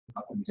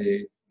I can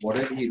do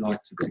whatever you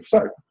like to do.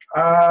 So,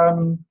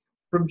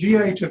 from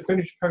GA to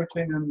finish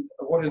coating, and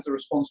what is the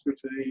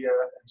responsibility of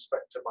the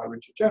inspector by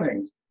Richard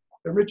Jennings.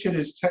 So Richard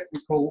is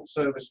Technical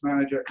Service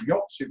Manager,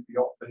 Yacht, Super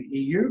Yacht for the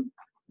EU,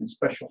 in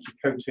specialty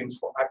coatings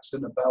for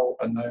AXA, Nobel,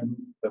 and known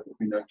that will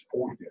be known to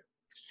all of you.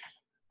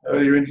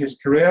 Earlier in his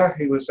career,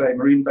 he was a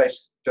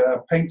marine-based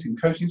paint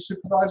and coating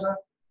supervisor,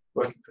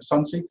 working for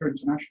Sunseeker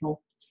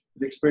International,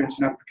 with experience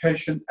in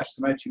application,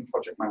 estimating, and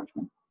project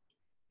management.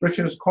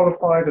 Richard is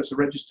qualified as a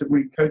registered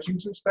marine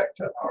coatings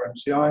inspector,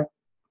 RMCI,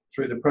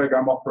 through the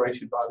program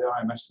operated by the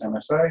IIMS and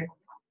MSA,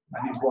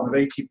 and he's one of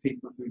 80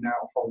 people who now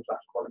hold that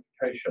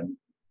qualification.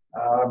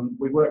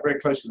 We work very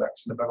closely with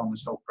AXA Nobel on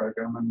this whole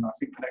program, and I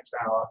think the next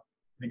hour,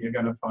 I think you're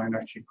going to find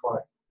actually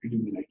quite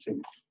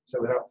illuminating.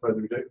 So without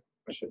further ado,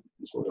 Richard,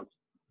 sort of.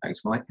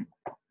 Thanks, Mike.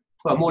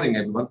 Well, morning,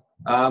 everyone.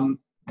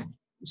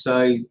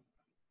 So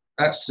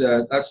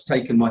that's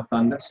taken my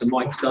thunder. So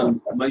Mike's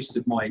done most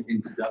of my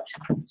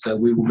introduction, so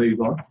we will move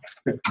on.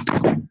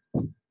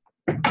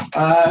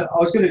 I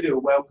was going to do a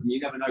welcome. You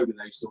never know with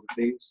those sort of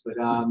things, but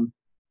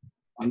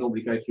I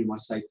normally go through my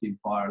safety and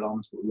fire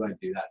alarms, but we won't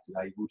do that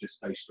today. We'll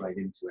just go straight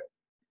into it.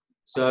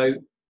 So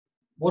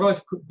what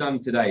I've done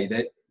today,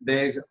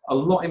 there's a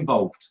lot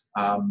involved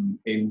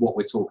in what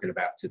we're talking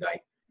about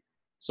today.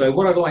 So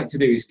what I'd like to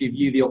do is give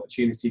you the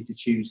opportunity to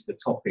choose the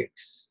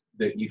topics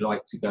that you'd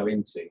like to go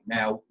into.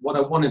 Now, what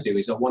I want to do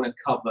is I want to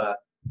cover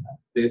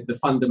the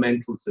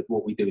fundamentals of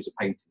what we do as a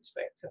paint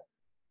inspector.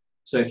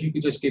 So if you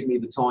could just give me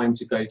the time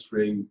to go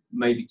through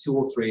maybe 2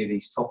 or 3 of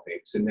these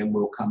topics, and then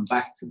we'll come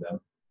back to them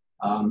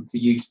for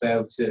you to be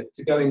able to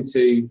go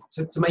into,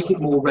 to make it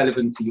more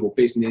relevant to your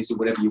business or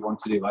whatever you want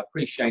to do. I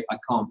appreciate I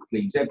can't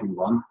please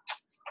everyone,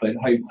 but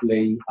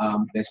hopefully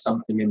there's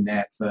something in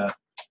there for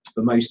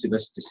most of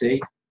us to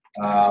see.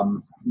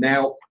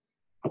 Now,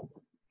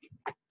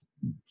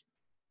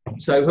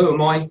 so who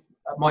am I?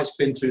 Mike's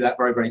been through that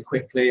very, very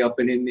quickly. I've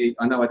been in the,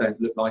 I know I don't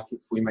look like it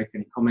before we make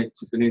any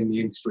comments, I've been in the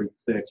industry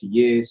for 30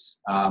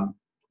 years,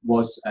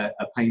 was a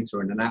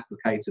painter and an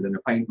applicator, then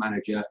a paint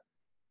manager,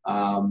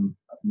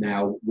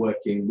 now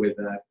working with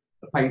a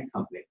paint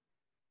company.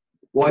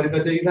 Why did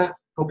I do that?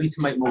 Probably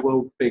to make my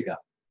world bigger.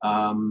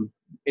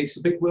 It's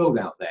a big world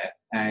out there,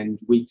 and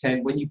we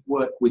tend, when you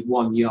work with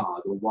one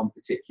yard or one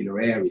particular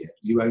area,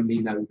 you only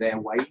know their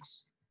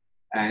ways.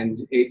 And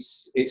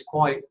it's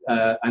quite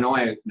an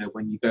eye-opener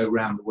when you go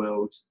around the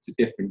world to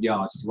different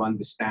yards to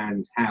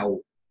understand how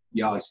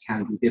yards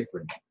can be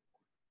different.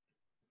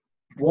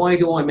 Why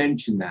do I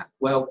mention that?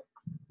 Well,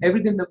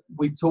 everything that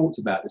we've talked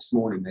about this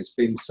morning, there's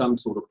been some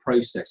sort of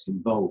process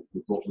involved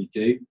with what we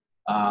do.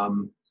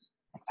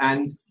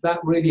 And that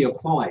really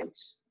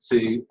applies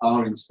to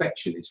our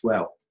inspection as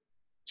well.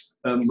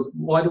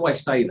 Why do I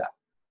say that?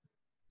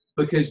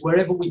 Because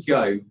wherever we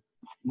go,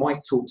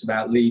 Mike talked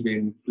about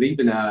leaving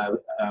a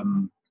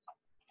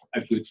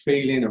good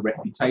feeling, a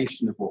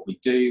reputation of what we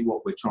do,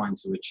 what we're trying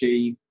to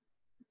achieve.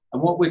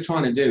 And what we're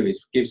trying to do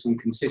is give some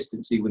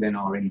consistency within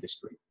our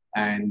industry.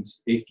 And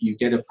if you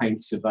get a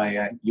paint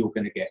surveyor, you're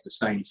going to get the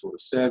same sort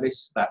of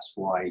service. That's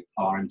why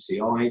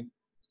RMCI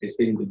is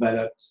being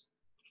developed.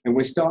 And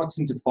we're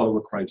starting to follow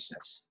a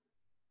process.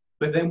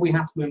 But then we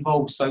have to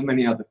involve so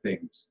many other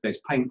things. There's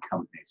paint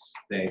companies,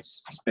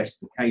 there's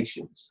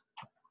specifications.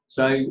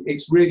 So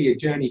it's really a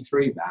journey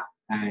through that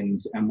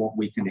and what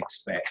we can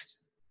expect.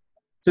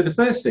 So the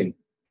first thing,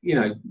 you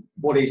know,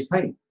 what is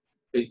paint?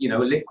 You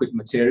know, a liquid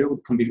material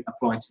that can be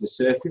applied to a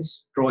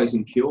surface, dries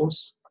and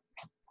cures,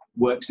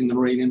 works in the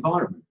marine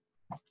environment.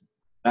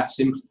 That's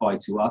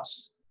simplified to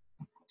us.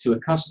 To a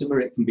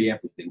customer, it can be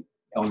everything.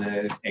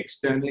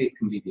 Externally, it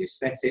can be the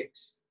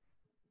aesthetics.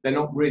 They're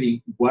not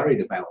really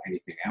worried about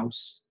anything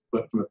else.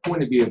 But from a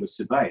point of view of a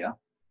surveyor,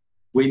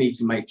 we need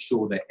to make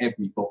sure that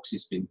every box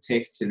has been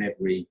ticked and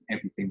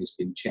everything has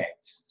been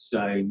checked.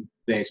 So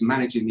there's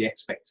managing the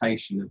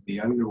expectation of the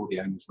owner or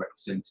the owner's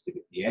representative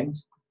at the end.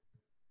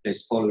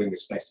 There's following a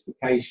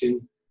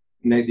specification.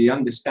 And there's the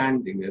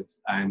understanding of,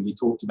 and we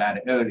talked about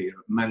it earlier,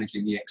 of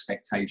managing the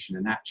expectation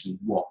and actually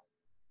what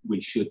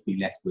we should be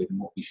left with and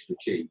what we should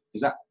achieve.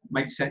 Does that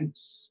make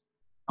sense?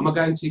 Am I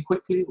going too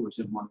quickly, or is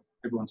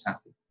everyone's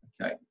happy?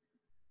 Okay.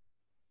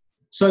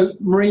 So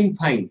marine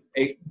paint,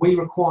 we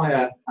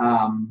require,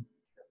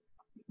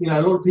 you know,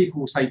 a lot of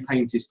people will say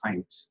paint is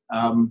paint.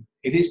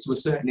 It is to a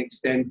certain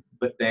extent,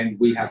 but then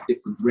we have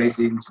different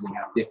resins, we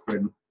have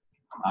different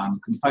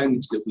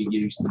components that we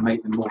use to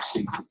make them more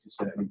suited to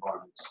certain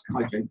environments.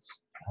 Hi, gents.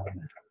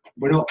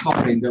 We're not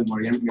firing, don't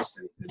worry, I haven't missed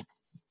anything.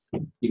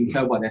 You can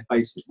tell by their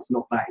faces, it's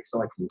not that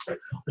exciting.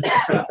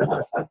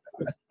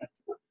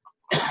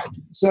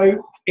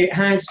 So it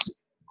has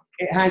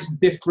a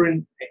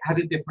different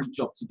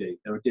job to do.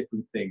 There are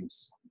different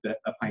things that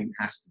a paint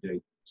has to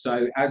do.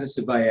 So as a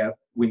surveyor,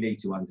 we need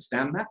to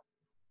understand that.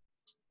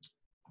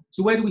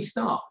 So where do we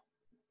start?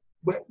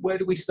 Where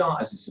do we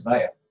start as a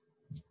surveyor?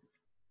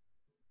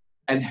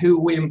 And who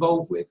are we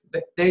involved with?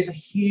 There's a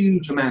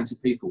huge amount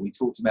of people. We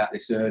talked about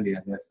this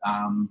earlier, that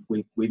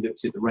we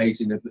looked at the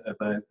raising of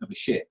a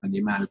ship and the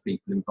amount of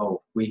people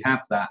involved. We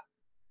have that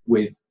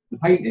with the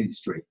paint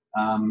industry.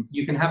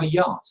 you can have a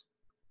yard.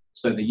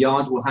 So the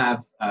yard will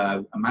have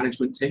a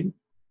management team.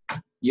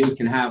 You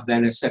can have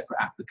then a separate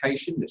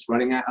application that's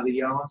running out of the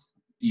yard.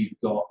 You've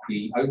got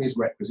the owner's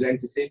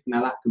representative.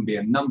 Now that can be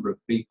a number of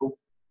people.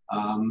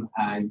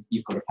 And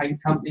you've got a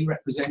paint company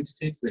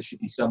representative. There should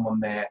be someone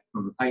there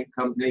from a paint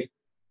company,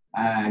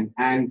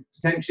 and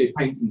potentially a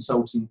paint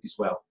consultant as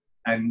well.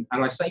 And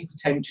I say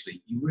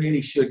potentially, you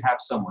really should have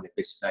someone at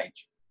this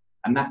stage.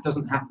 And that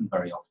doesn't happen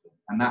very often.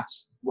 And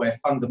that's where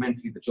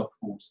fundamentally the job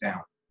falls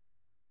down.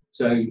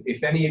 So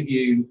if any of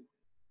you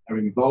are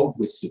involved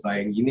with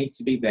surveying, you need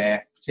to be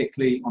there,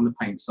 particularly on the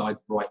paint side,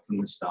 right from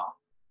the start,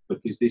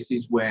 because this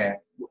is where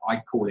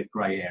I call it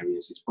grey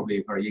areas. It's probably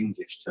a very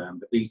English term,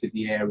 but these are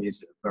the areas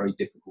that are very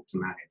difficult to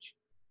manage.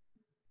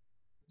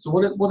 So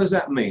what does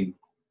that mean?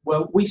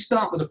 Well, we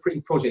start with a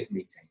pre-project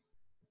meeting.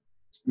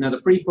 Now, the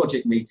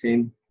pre-project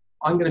meeting,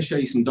 I'm going to show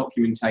you some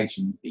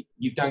documentation.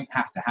 You don't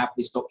have to have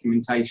this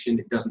documentation.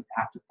 It doesn't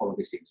have to follow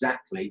this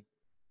exactly,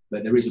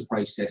 but there is a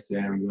process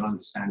there, and you'll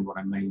understand what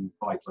I mean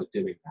by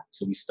doing that.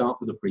 So we start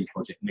with a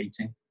pre-project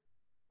meeting.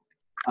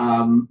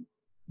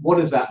 What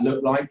does that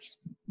look like?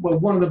 Well,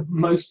 one of the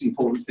most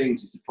important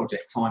things is the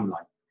project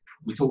timeline.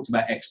 We talked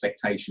about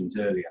expectations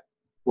earlier.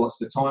 What's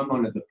the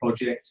timeline of the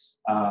project?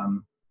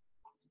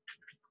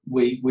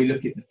 We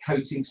look at the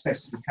coating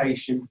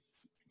specification.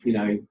 You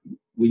know,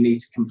 we need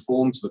to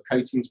conform to a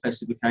coating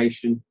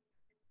specification.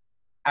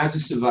 As a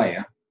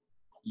surveyor,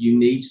 you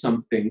need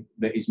something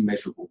that is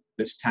measurable,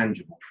 that's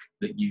tangible,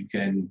 that you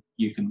can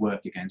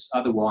work against.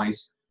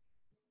 Otherwise,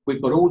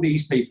 we've got all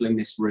these people in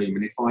this room,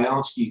 and if I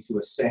ask you to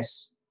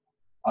assess,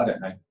 I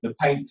don't know, the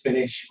paint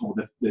finish or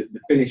the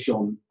finish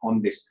on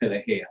this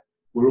pillar here,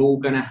 we're all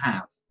going to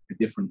have a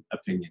different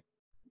opinion.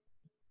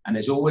 And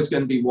there's always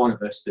going to be one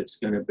of us that's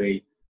going to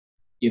be,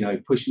 you know,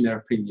 pushing their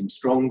opinion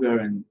stronger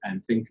and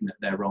thinking that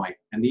they're right.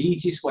 And the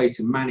easiest way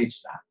to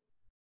manage that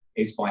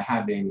is by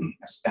having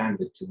a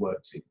standard to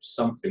work to,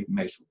 something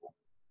measurable.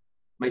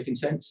 Making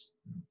sense?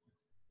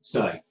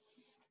 So,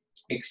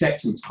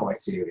 acceptance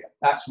criteria.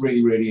 That's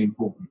really, really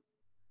important.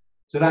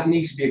 So that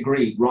needs to be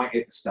agreed right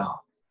at the start.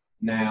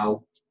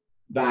 Now,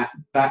 that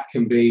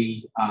can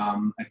be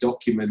a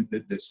document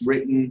that's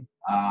written.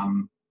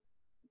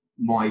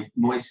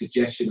 My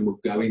suggestion, and we'll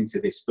go into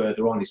this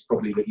further on, is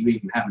probably that you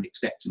even have an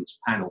acceptance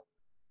panel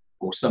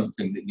or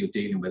something that you're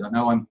dealing with. I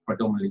know I'm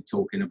predominantly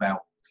talking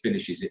about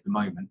finishes at the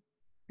moment.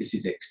 This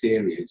is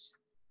exteriors,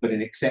 but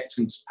an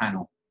acceptance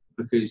panel,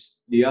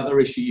 because the other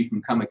issue you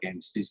can come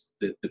against is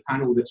that the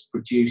panel that's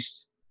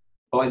produced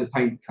by the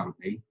paint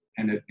company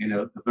in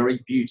a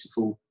very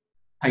beautiful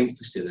paint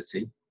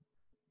facility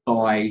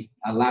by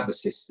a lab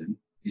assistant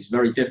is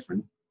very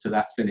different to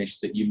that finish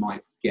that you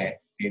might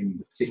get in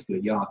the particular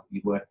yard that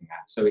you're working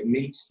at. So it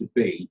needs to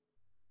be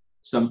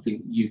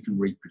something you can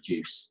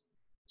reproduce.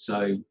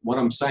 So what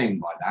I'm saying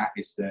by that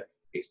is that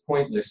it's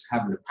pointless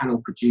having a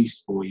panel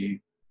produced for you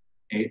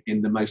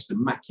in the most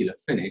immaculate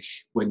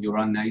finish when you're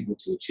unable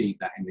to achieve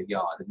that in the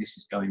yard. And this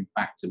is going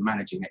back to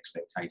managing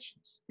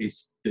expectations.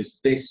 Does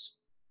this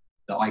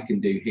that I can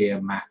do here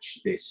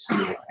match this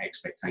your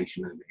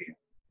expectation over here?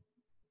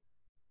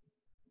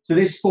 So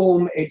this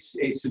form,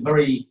 it's a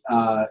very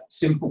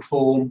simple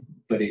form,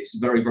 but it's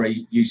very,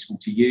 very useful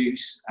to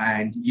use.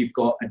 And you've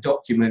got a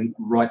document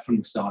right from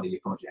the start of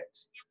your project.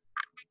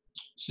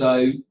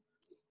 So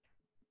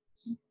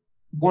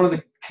one of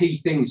the key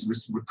things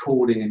is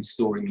recording and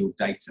storing your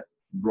data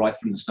right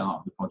from the start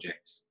of the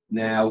project.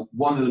 Now,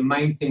 one of the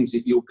main things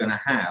that you're going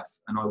to have,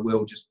 and I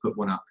will just put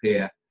one up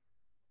here,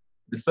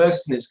 the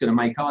first thing that's going to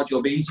make our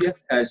job easier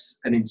as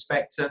an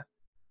inspector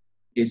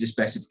is a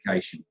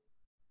specification.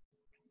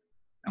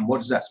 And what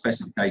does that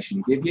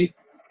specification give you?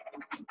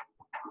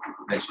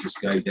 Let's just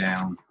go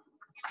down.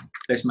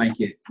 Let's make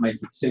it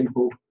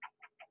simple.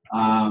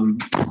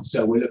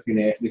 So we're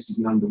looking at, this is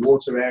an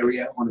underwater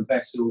area on a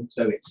vessel.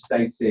 So it's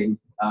stating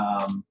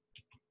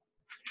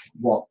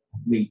what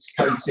needs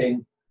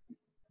coating.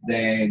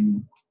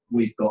 Then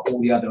we've got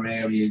all the other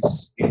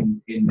areas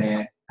in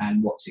there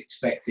and what's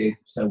expected.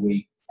 So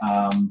we've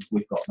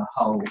got the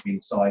hull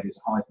inside as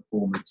a high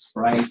performance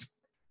spray.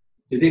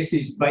 So this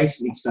is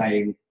basically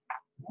saying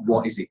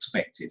what is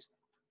expected.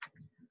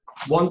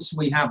 Once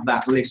we have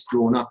that list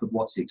drawn up of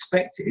what's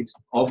expected,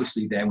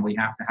 obviously then we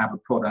have to have a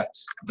product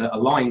that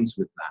aligns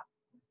with that.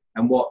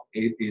 And what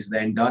is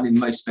then done in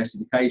most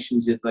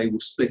specifications is they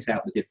will split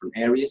out the different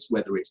areas,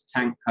 whether it's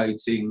tank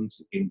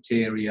coatings,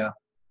 interior,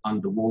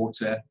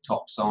 underwater,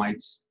 top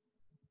sides,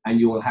 and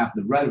you will have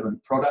the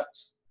relevant product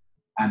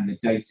and the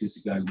data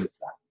to go with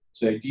that.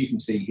 So if you can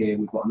see here,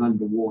 we've got an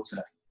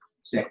underwater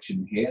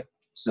section here.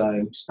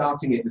 So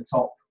starting at the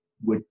top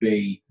would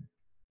be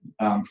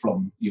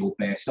from your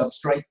bare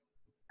substrate,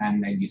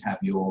 and then you'd have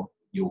your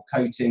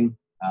coating,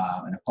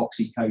 an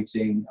epoxy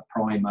coating, a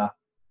primer,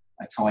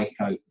 a tie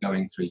coat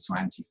going through to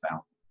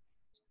anti-foul.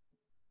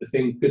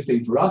 The good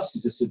thing for us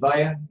as a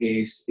surveyor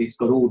is it's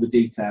got all the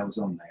details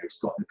on there. It's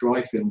got the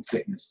dry film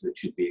thickness that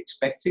should be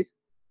expected.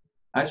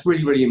 That's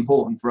really, really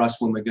important for us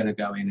when we're going to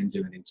go in and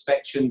do an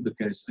inspection,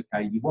 because,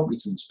 okay, you want me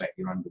to inspect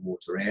your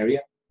underwater area,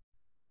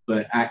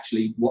 but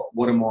actually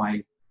what am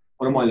I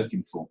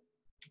looking for?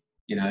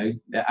 You know,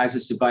 as a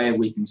surveyor,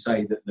 we can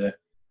say that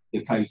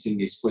the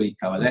coating is fully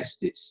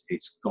coalesced,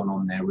 it's gone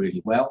on there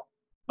really well,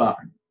 but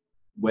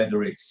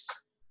whether it's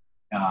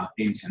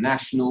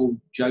international,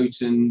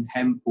 Jotun,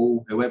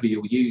 Hempel, whoever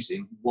you're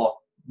using, what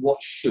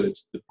should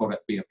the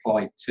product be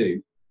applied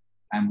to,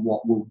 and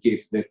what will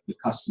give the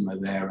customer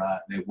their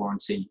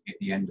warranty at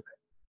the end of it.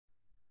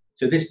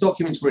 So this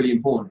document's really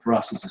important for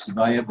us as a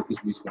surveyor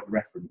because we've got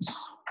reference.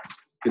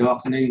 Good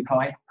afternoon,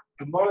 Kai.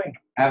 Good morning.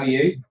 How are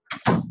you?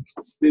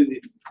 Busy.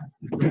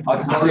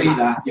 I can see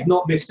that. You've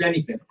not missed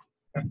anything.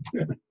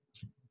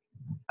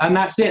 And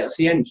that's it. That's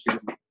the end.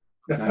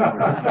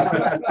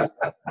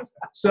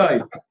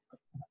 So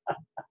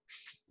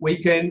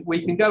we can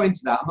go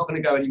into that. I'm not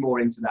going to go any more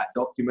into that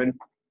document.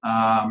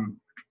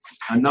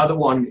 Another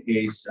one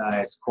is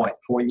it's quite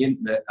poignant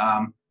that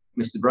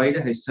Mr.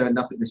 Brader has turned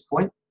up at this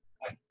point.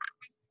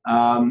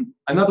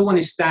 Another one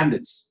is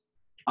standards.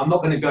 I'm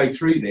not going to go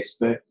through this,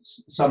 but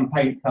some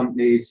paint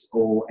companies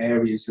or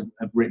areas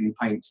have written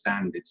paint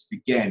standards.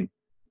 Again,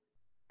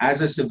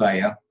 as a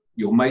surveyor,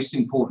 your most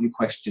important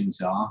questions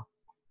are,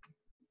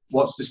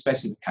 what's the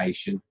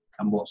specification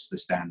and what's the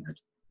standard?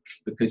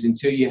 Because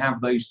until you have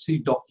those two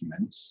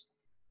documents,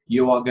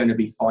 you are going to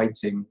be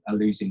fighting a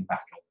losing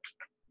battle.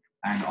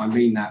 And I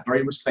mean that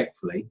very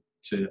respectfully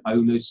to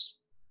owners,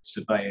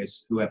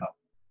 surveyors, whoever.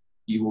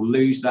 You will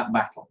lose that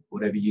battle,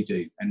 whatever you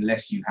do,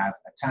 unless you have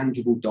a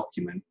tangible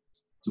document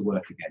to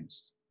work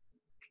against.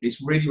 It's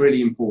really,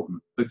 really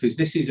important because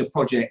this is a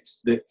project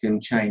that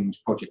can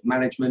change project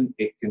management.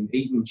 It can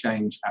even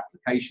change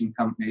application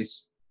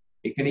companies.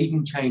 It can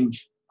even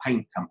change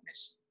paint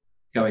companies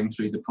going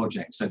through the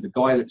project. So the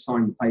guy that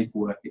signed the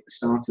paperwork at the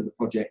start of the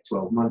project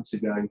 12 months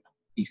ago,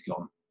 he's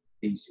gone.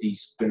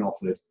 He's been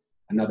offered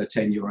another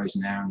 10 euros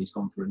an hour and he's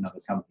gone for another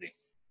company.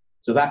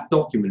 So that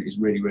document is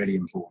really, really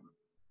important.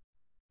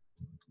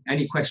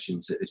 Any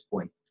questions at this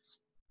point?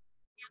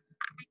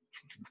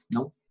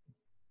 No?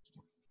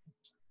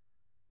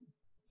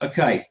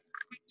 Okay,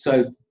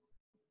 so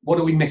what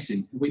are we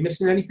missing? Are we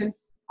missing anything?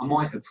 I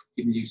might have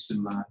given you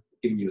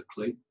a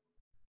clue.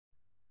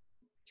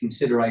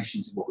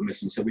 Considerations of what we're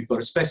missing. So we've got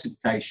a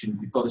specification,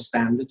 we've got a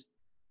standard.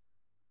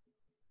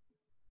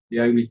 The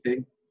only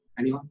thing,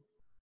 anyone?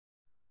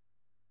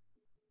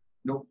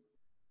 No?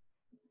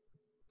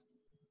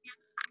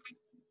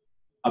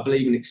 I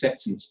believe in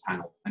acceptance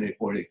panel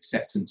or an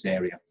acceptance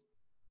area,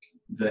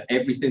 that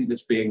everything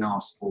that's being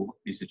asked for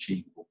is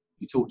achievable.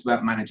 You talked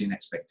about managing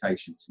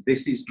expectations.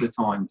 This is the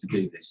time to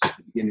do this at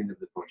the beginning of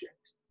the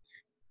project.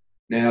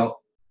 Now,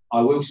 I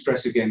will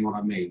stress again what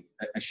I mean.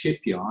 A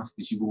shipyard,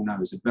 as you all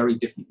know, is a very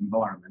different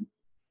environment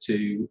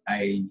to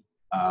a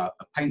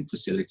paint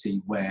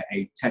facility where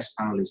a test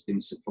panel has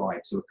been supplied.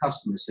 So a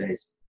customer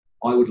says,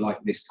 I would like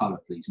this colour,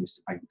 please,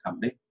 Mr. Paint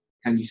Company.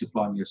 Can you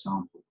supply me a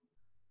sample?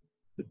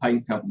 The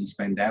paint company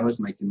spend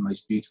hours making the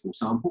most beautiful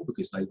sample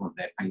because they want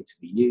their paint to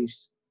be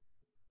used.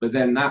 But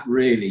then that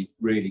really,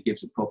 really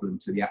gives a problem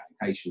to the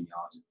application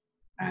yard.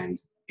 And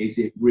is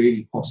it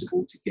really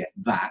possible to get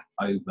that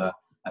over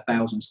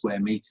 1,000 square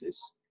metres?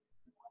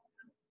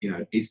 You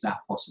know, is that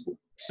possible?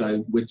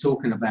 So we're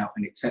talking about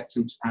an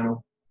acceptance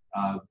panel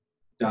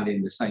done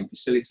in the same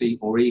facility,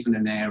 or even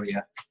an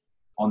area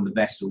on the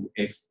vessel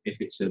if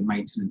it's a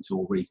maintenance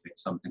or refit,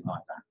 something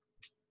like that.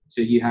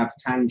 So you have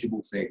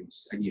tangible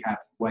things and you have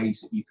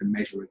ways that you can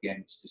measure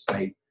against to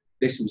say,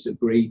 this was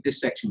agreed, this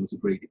section was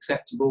agreed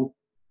acceptable.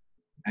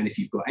 And if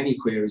you've got any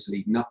queries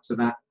leading up to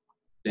that,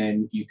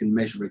 then you can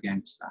measure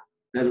against that.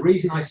 Now, the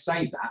reason I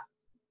say that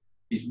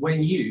is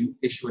when you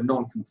issue a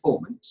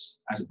non-conformance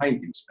as a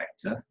paint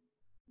inspector,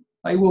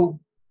 they will,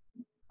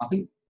 I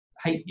think,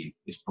 hate you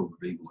is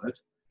probably the word,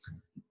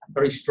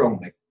 very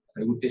strongly.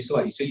 They will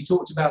dislike you. So you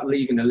talked about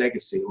leaving a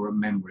legacy or a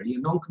memory. A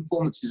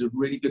non-conformance is a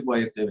really good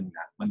way of doing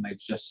that when they've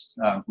just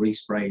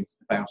resprayed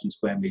 1,000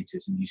 square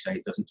metres and you say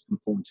it doesn't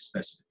conform to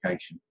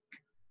specification.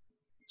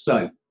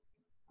 So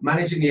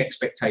managing the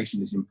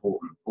expectation is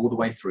important all the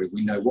way through.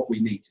 We know what we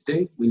need to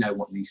do, we know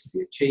what needs to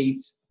be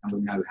achieved, and we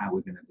know how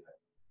we're going to do it.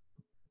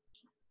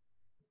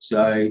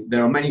 So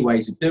there are many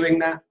ways of doing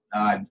that.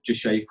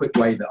 Just show you a quick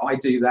way that I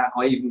do that.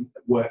 I even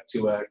work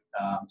to a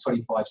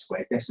 25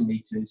 square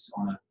decimeters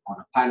on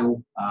a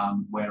panel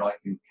where I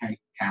can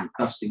count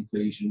dust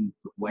inclusion,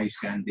 wave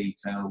scan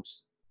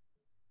details,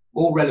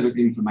 all relevant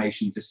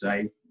information to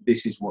say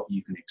this is what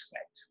you can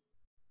expect.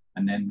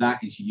 And then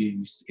that is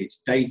used,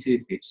 it's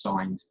dated, it's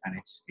signed, and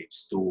it's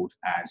stored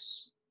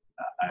as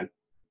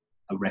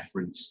a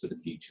reference for the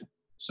future.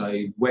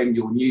 So when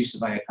your new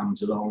surveyor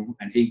comes along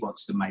and he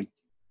wants to make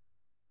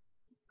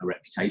a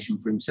reputation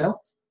for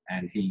himself,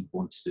 and he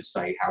wants to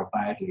say how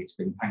badly it's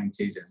been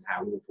painted and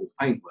how awful the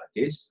paintwork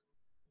is,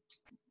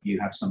 you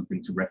have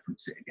something to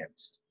reference it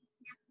against.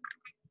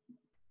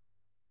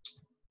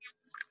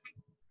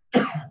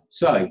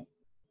 So,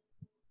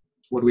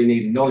 what do we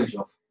need knowledge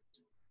of?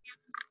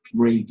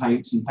 Marine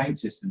paints and paint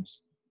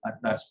systems.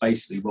 That's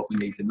basically what we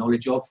need the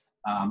knowledge of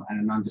and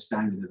an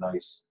understanding of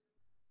those.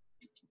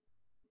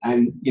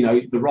 And, you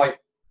know, the right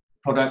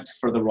product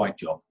for the right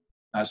job.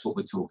 That's what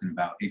we're talking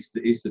about. Is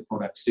the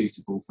product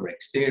suitable for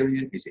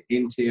exterior? Is it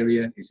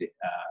interior? Is it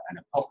an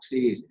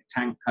epoxy? Is it a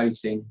tank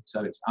coating?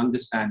 So it's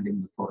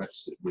understanding the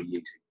products that we're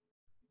using.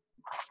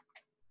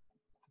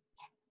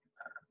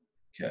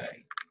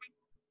 Okay.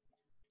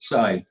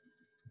 So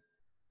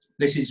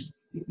this is,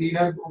 you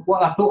know,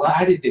 what I thought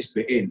I added this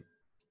bit in,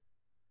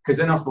 because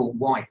then I thought,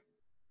 why?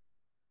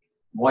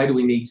 Why do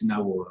we need to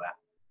know all of that?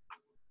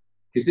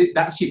 Because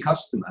that's your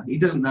customer. He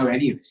doesn't know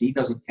any of this. He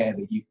doesn't care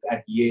that you've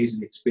had years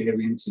of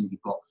experience and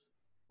you've got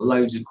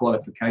loads of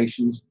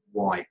qualifications.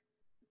 Why?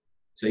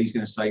 So he's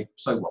going to say,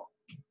 so what?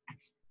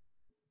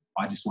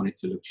 I just want it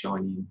to look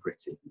shiny and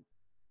pretty.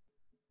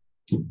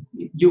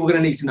 You're going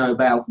to need to know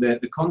about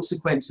the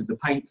consequence of the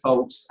paint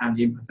faults and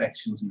the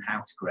imperfections and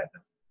how to correct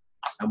them,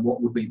 and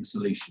what would be the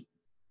solution.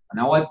 And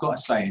now I've got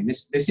to say, and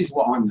this is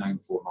what I'm known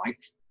for,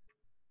 Mike,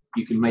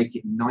 you can make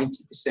it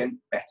 90%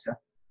 better,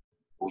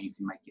 or you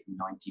can make it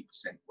 90%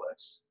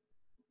 worse.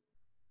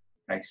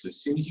 Okay, so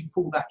as soon as you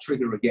pull that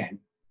trigger again,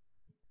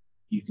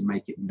 you can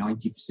make it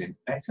 90%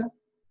 better,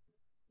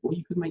 or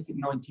you can make it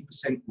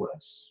 90%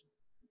 worse.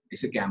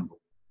 It's a gamble.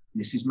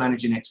 This is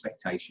managing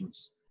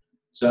expectations.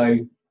 So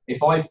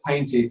if I've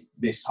painted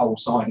this whole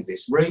side of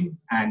this room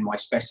and my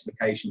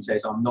specification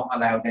says I'm not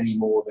allowed any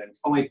more than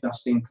 5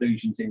 dust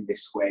inclusions in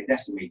this square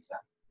decimeter,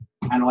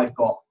 and I've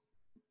got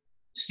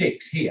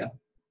 6 here,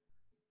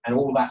 and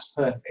all that's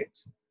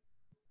perfect,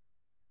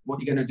 what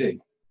are you going to do?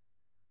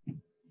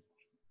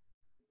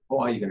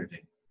 What are you going to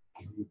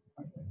do?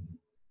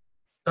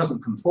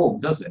 Doesn't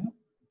conform, does it?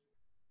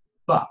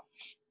 But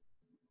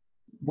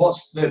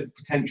what's the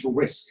potential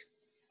risk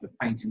of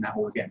painting that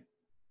all again?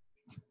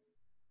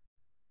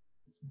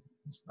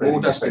 All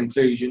dust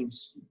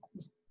inclusions,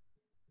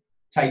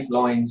 tape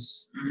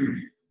lines,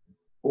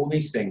 all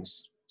these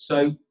things.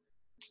 So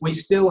we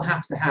still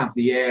have to have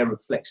the air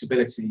of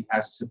flexibility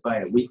as a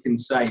surveyor. We can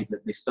say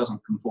that this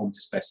doesn't conform to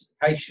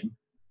specification.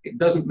 It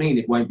doesn't mean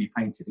it won't be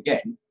painted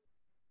again,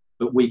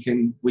 but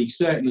we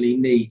certainly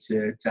need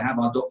to have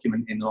our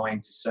document in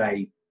line to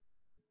say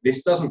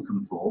this doesn't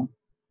conform,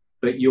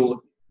 but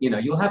you'll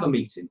have a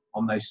meeting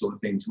on those sort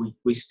of things.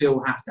 We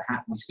still have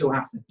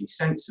to be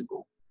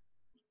sensible,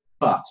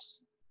 but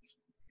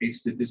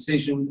it's the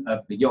decision of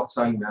the yacht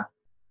owner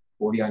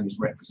or the owner's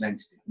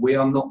representative. We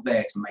are not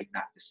there to make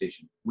that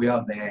decision. We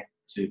are there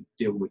to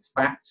deal with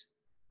fact,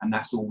 and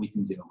that's all we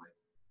can deal with.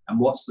 And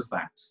what's the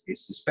fact?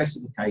 It's the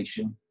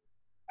specification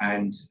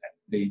and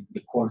the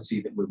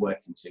quality that we're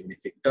working to. And if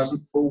it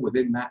doesn't fall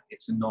within that,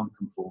 it's a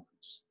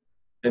non-conformance.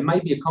 There may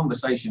be a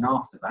conversation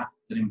after that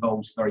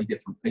involves very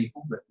different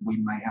people that we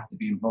may have to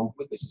be involved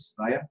with as a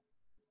surveyor.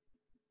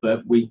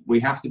 But we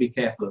have to be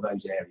careful of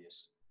those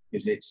areas,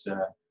 because it's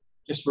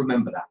just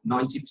remember that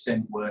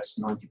 90% worse,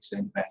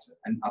 90% better.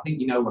 And I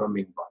think you know what I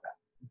mean by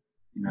that.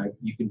 You know,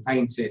 you can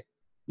paint it.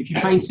 If you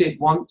paint it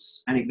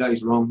once and it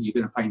goes wrong, you're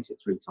going to paint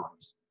it 3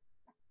 times.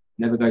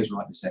 Never goes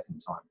right the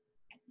second time,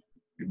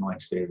 in my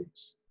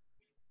experience.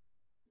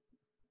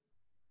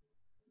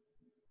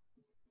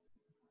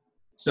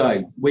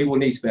 So we will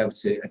need to be able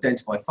to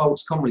identify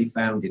faults commonly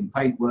found in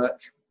paintwork,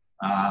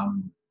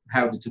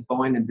 how to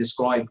define and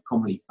describe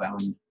commonly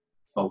found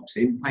faults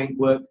in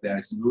paintwork.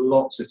 There's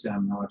lots of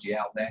terminology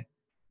out there.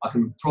 I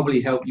can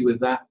probably help you with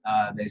that.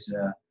 There's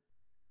a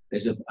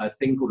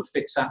thing called a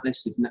fix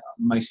atlas.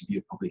 Most of you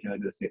have probably heard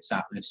of the fix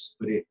atlas,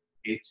 but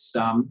it's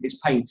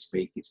paint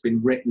speak. It's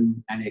been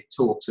written and it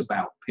talks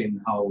about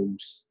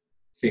pinholes,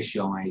 fish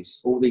eyes,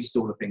 all these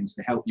sort of things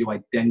to help you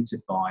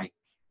identify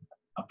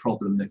a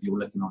problem that you're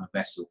looking on a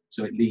vessel.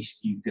 So at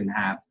least you can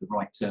have the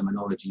right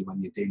terminology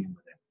when you're dealing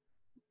with it.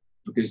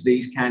 Because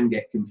these can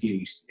get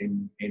confused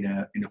in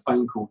a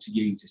phone call to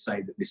you to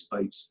say that this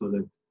boat's full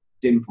of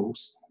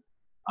dimples,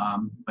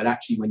 but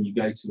actually when you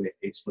go to it,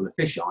 it's full of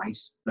fish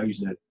eyes.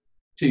 Those are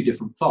 2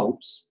 different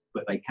faults,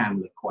 but they can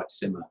look quite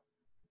similar.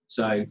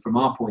 So from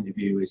our point of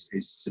view as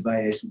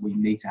surveyors, we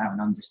need to have an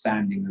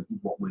understanding of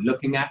what we're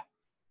looking at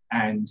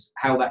and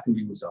how that can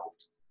be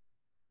resolved.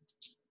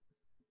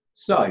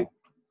 So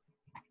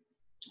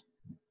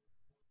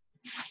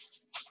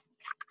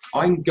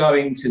I'm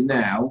going to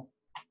now,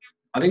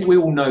 I think we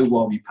all know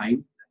why we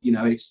paint. You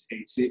know,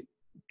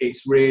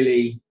 it's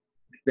really,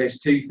 there's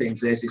 2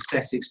 things. There's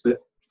aesthetics, but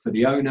for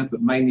the owner,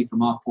 but mainly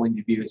from our point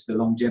of view, it's the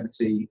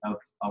longevity of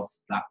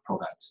that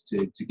product,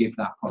 to give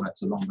that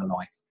product a longer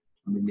life.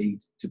 And we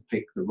need to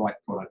pick the right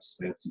products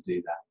to be able to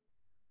do that.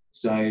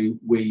 So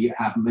we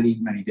have many,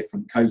 many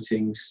different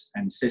coatings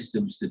and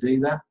systems to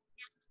do that.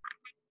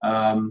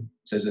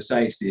 So as I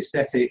say, it's the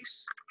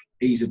aesthetics,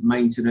 ease of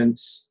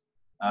maintenance,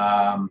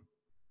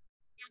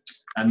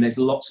 and there's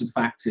lots of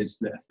factors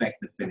that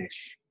affect the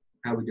finish.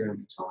 How are we doing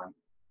with time?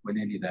 We're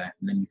nearly there,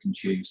 and then you can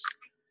choose.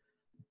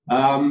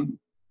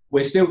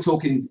 We're still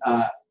talking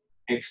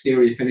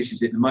exterior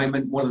finishes at the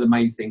moment. One of the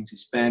main things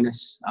is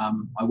fairness.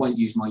 I won't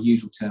use my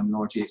usual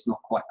terminology. It's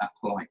not quite that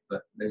polite,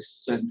 but there's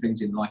certain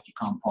things in life you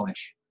can't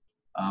polish.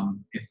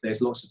 If there's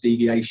lots of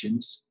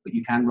deviations, but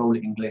you can roll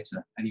it in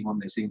glitter. Anyone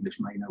that's English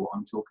may know what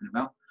I'm talking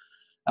about.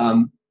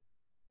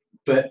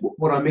 But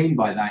what I mean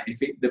by that, if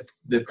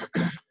the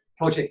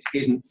project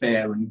isn't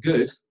fair and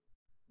good,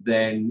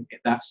 then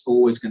that's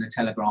always going to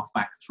telegraph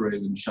back through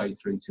and show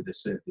through to the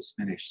surface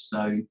finish.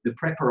 So the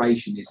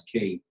preparation is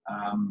key.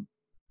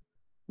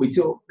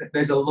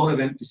 There's a lot of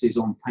emphasis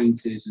on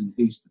painters and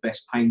who's the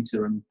best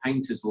painter, and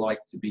painters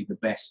like to be the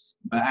best.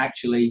 But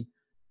actually,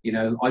 you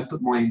know, I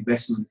put my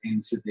investment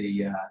into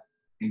the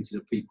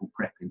people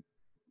prepping,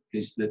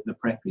 because the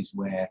prep is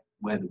where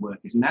the work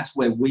is, and that's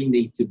where we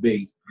need to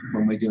be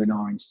when we're doing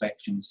our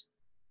inspections.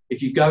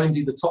 If you go and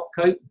do the top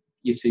coat,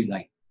 you're too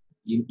late.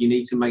 You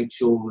need to make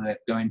sure that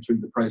going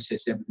through the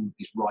process, everything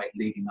is right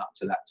leading up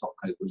to that top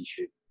coat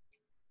reshoot.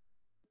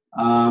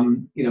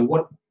 You know,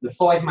 what the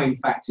 5 main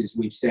factors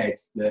we've said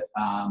that,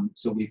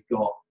 so we've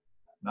got,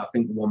 I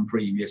think the one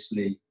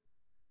previously,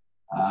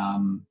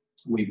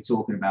 we were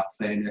talking about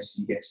fairness.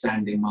 You get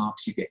sanding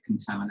marks, you get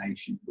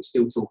contamination. We're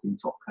still talking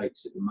top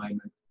coats at the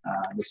moment.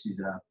 This is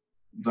a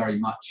very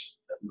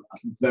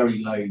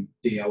low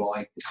DOI,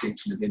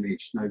 distinction of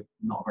image,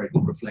 not very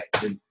good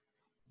reflection.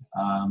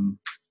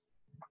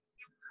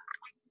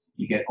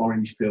 You get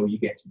orange peel, you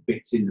get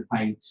bits in the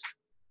paint,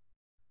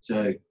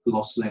 so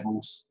gloss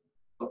levels.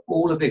 But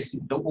all of this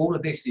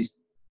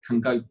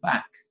can go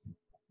back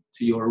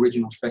to your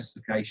original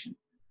specification.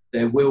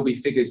 There will be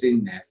figures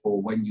in there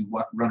for when you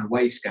run a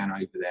wave scan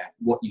over there,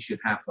 what you should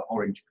have for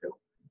orange peel,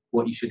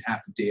 what you should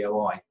have for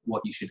DOI,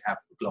 what you should have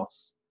for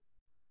gloss.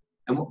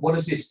 And what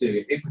does this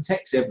do? It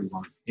protects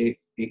everyone. It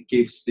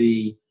gives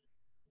the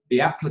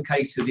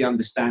applicator the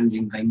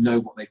understanding they know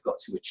what they've got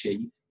to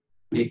achieve.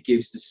 It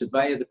gives the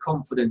surveyor the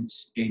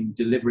confidence in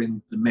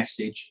delivering the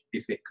message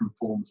if it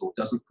conforms or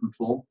doesn't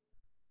conform.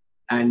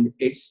 And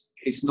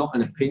it's not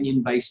an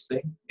opinion-based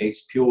thing.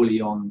 It's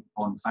purely on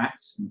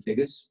facts and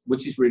figures,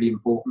 which is really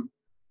important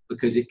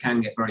because it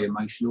can get very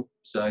emotional.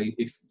 So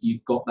if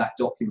you've got that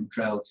document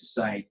trail to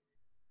say,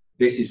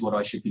 this is what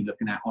I should be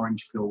looking at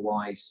orange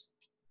peel-wise,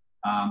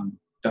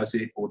 does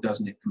it or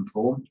doesn't it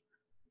conform?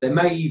 There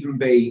may even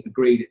be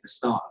agreed at the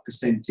start a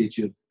percentage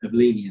of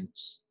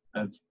lenience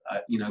of,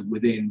 you know,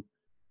 within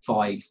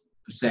 5%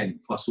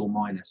 plus or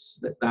minus,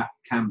 that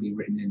can be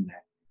written in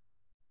there.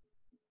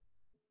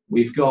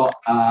 We've got,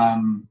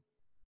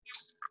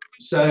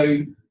 so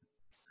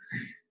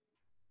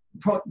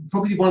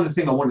probably one of the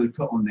things I wanted to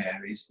put on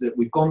there is that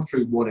we've gone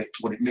through what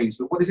it means,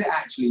 but what does it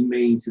actually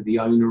mean to the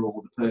owner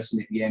or the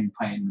person at the end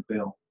paying the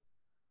bill?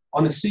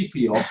 On a super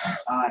yacht,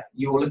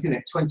 you're looking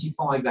at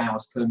 25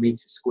 hours per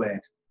metre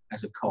squared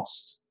as a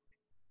cost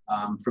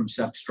from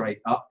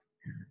substrate up.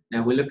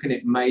 Now we're looking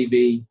at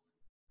maybe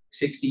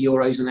 60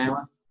 euros an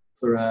hour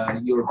for a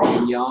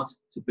European yard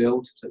to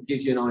build. So it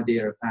gives you an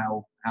idea of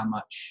how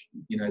much,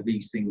 you know,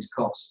 these things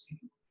cost.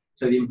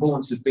 So the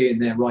importance of being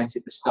there right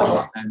at the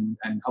start and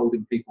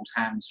holding people's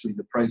hands through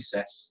the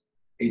process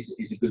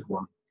is a good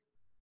one.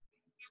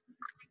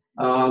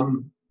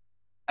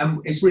 And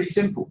it's really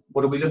simple.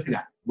 What are we looking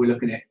at? We're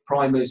looking at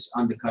primers,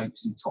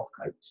 undercoats, and top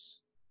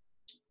coats.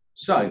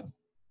 So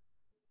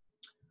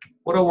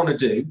what I want to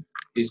do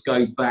is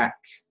go back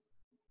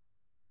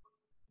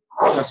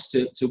just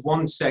to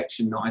one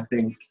section that I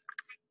think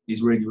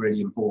is really,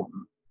 really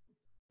important.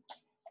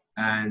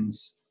 And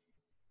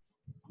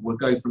we'll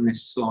go from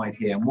this slide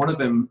here. And one of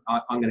them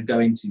I'm going to go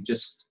into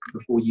just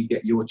before you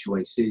get your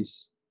choice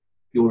is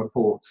your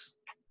reports.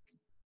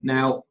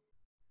 Now,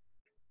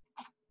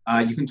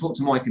 you can talk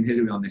to Mike and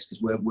Hilary on this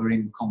because we're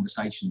in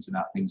conversations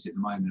about things at the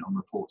moment on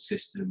report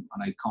system.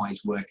 I know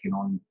Kai's working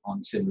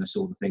on similar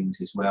sort of things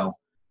as well.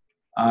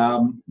 I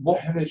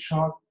have a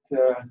short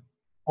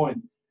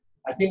point.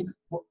 I think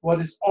what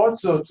we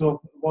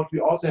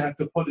also have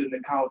to put in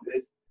account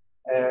is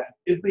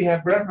if we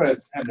have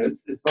reference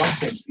panels, it's one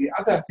thing. The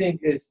other thing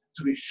is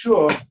to be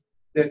sure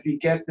that we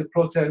get the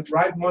process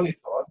right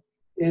monitored,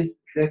 is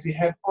that we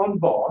have on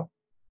board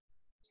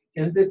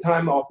in the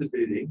time of the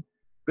building,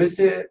 with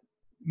the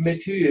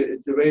material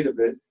is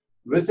available,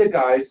 with the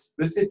guys,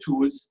 with the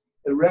tools,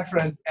 a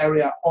reference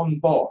area on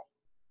board.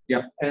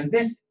 Yeah. And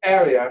this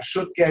area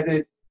should get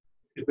it,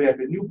 if we have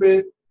a new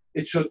build,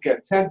 it should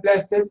get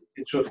sandblasted,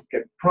 it should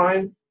get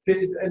primed,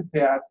 fitted and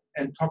paired,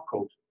 and top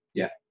coat.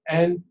 Yeah.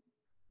 And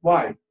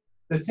why?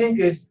 The thing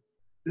is,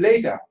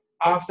 later,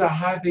 after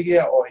half a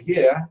year or a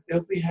year,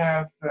 if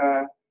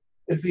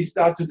we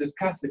start to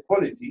discuss the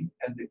quality,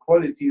 and the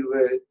quality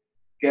will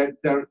get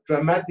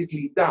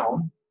dramatically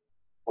down,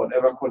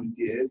 whatever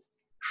quality is,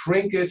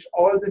 shrinkage,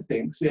 all the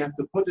things we have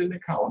to put in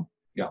account,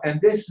 yeah.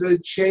 And this will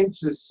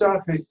change the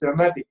surface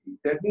dramatically.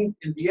 That means,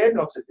 in the end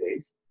of the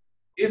days,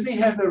 if we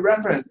have a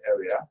reference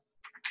area,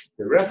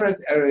 the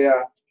reference area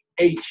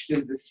aged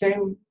in the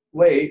same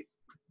way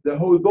the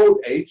whole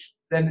boat aged,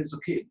 then it's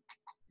okay.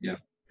 Yeah.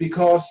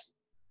 Because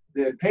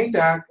the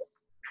painter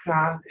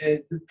can,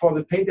 for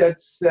the painter,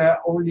 it's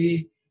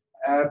only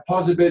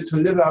possible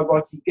to deliver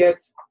what he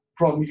gets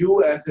from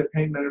you as a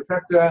paint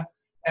manufacturer,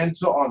 and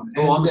so on.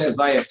 Oh, I'm a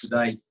surveyor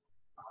today.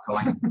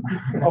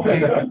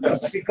 Okay,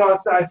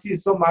 because I see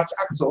so much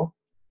AXO.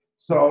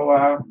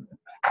 So,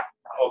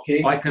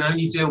 okay. I can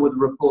only deal with the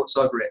reports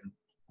I've written.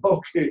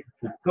 Okay.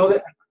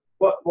 So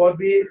what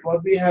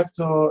we have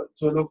to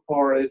look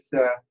for is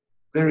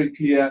very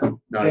clear.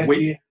 No,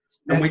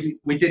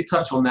 we did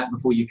touch on that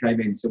before you came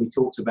in. So we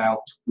talked about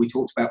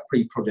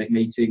pre-project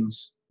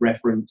meetings,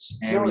 reference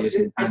areas,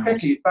 and panels.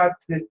 Exactly, but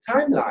the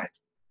timeline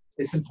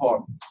is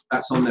important.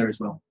 That's on there as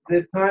well.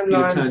 The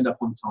timeline. You turned up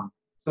on time.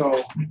 So.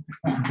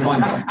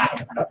 Fine.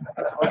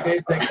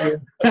 Okay, thank you.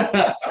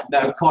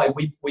 No, Kai,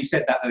 we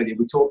said that earlier.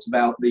 We talked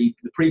about the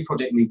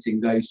pre-project meeting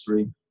goes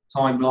through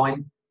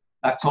timeline.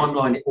 That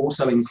timeline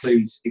also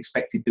includes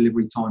expected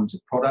delivery times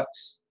of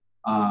products,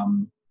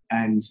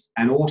 and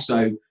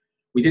also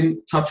we didn't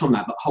touch on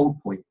that, but hold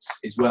points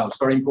as well. It's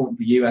very important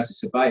for you as a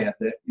surveyor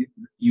that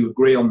you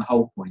agree on the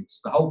hold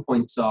points. The hold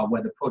points are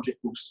where the project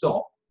will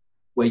stop,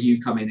 where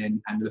you come in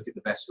and look at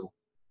the vessel,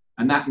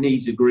 and that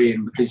needs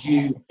agreeing because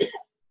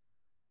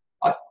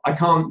I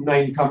can't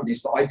name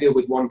companies, but I deal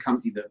with one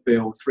company that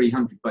build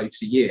 300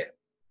 boats a year,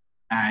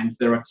 and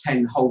there are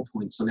 10 hold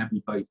points on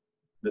every boat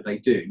that they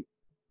do.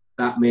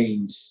 That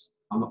means,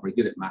 I'm not very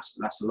good at maths,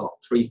 but that's a lot,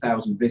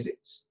 3,000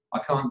 visits. I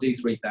can't do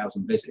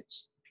 3,000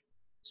 visits.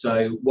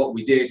 So what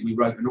we did, we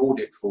wrote an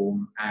audit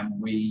form and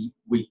we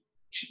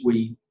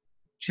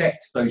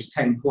checked those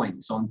 10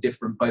 points on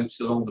different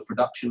boats along the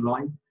production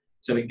line.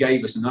 So it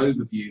gave us an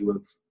overview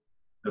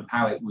of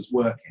how it was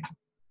working.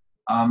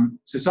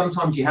 So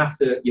sometimes you have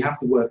to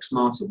work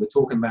smarter. We're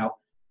talking about,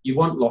 you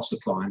want lots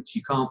of clients.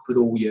 You can't put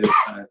all your,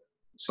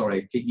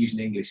 sorry, keep using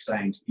English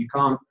sayings. You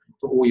can't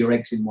put all your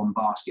eggs in one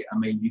basket. I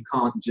mean, you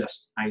can't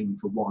just aim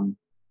for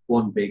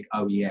one big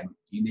OEM.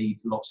 You need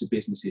lots of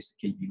businesses to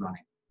keep you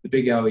running. The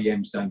big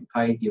OEMs don't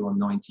pay. You're on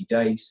 90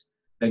 days,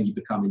 then you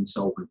become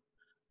insolvent.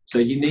 So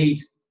you need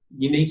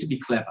to be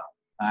clever.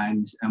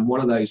 And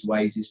one of those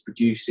ways is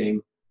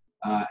producing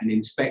an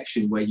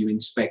inspection where you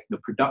inspect the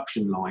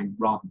production line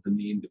rather than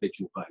the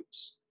individual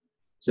boats.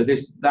 So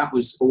that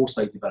was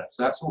also developed.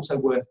 So that's also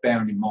worth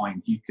bearing in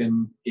mind. You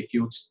can, if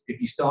you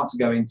start to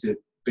go into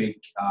big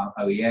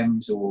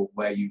OEMs or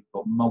where you've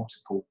got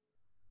multiple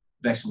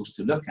vessels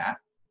to look at,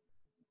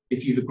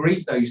 if you've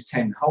agreed those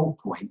 10 hold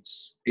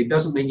points, it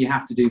doesn't mean you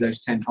have to do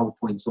those 10 hold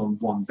points on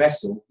one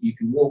vessel. You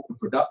can walk the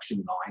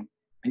production line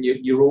and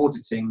you're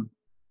auditing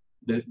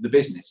the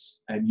business,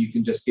 and you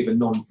can just give a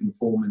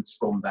non-conformance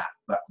from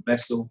that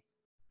vessel.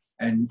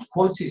 And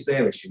quality is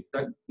their issue.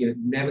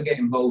 Never get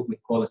involved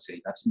with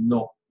quality. That's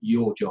not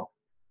your job.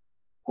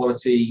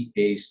 Quality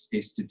is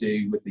to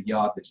do with the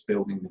yard that's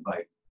building the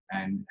boat,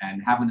 and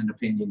having an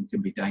opinion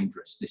can be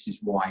dangerous. This is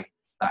why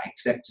that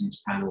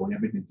acceptance panel and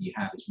everything that you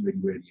have is really,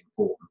 really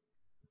important.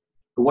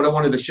 But what I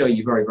wanted to show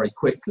you very, very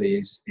quickly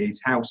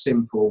is how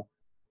simple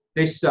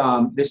this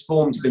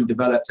form's been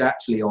developed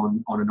actually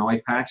on an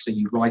iPad. So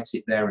you write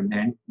it there and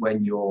then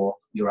when you're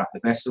at the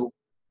vessel.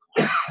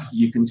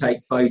 You can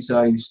take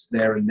photos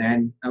there and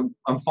then.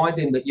 I'm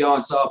finding that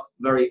yards are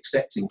very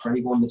accepting for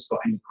anyone that's got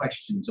any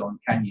questions on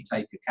can you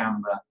take a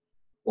camera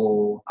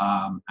or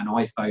an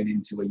iPhone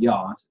into a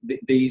yard.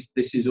 This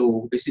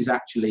is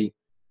actually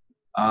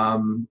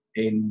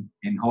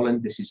in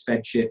Holland. This is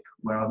Fedship,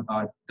 where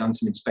I've done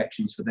some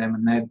inspections for them,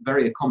 and they're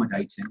very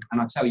accommodating.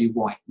 And I'll tell you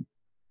why.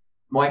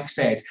 Mike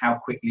said, how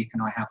quickly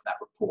can I have that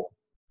report?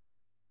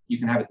 You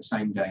can have it the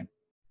same day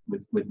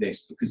with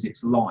this because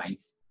it's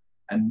live.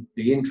 And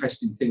the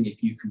interesting thing,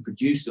 if you can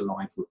produce a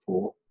live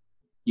report,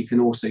 you can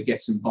also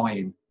get some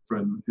buy-in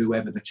from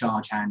whoever the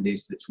charge hand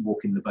is that's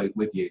walking the boat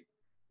with you.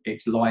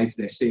 It's live,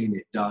 they're seeing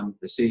it done,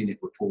 they're seeing it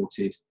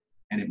reported,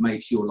 and it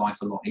makes your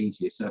life a lot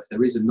easier. So if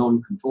there is a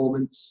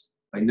non-conformance,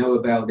 they know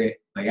about it,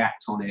 they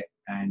act on it,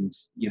 and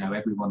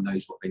everyone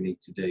knows what they need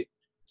to do.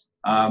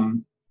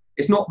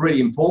 It's not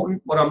really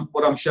important what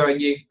I'm showing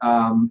you.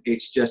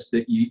 It's just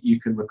that you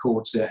can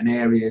record certain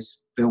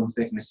areas, film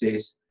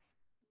thicknesses.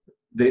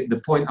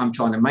 The point I'm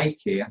trying to make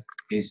here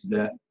is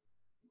that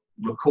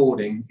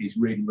recording is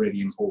really,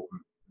 really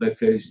important,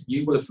 because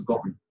you will have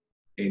forgotten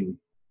in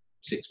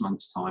 6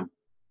 months' time.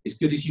 As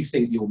good as you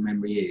think your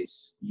memory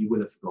is, you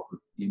will have forgotten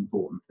the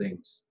important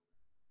things.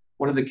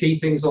 One of the key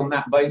things on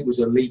that boat was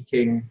a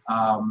leaking,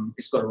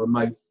 it's got a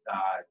remote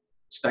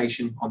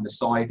station on the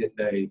side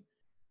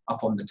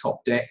up on the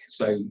top deck,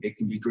 so it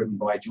can be driven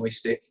by a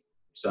joystick,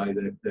 so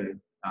the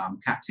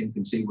captain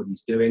can see what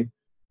he's doing.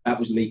 That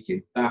was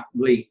leaking. That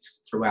leaked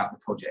throughout the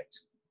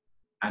project.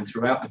 And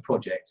throughout the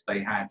project,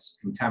 they had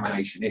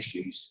contamination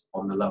issues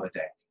on the lower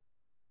deck.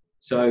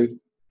 So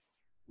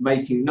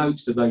making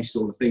notes of those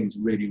sort of things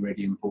really,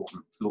 really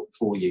important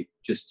for you,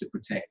 just to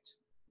protect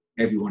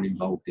everyone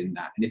involved in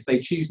that. And if they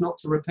choose not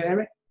to repair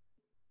it,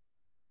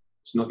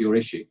 it's not your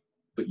issue,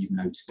 but you've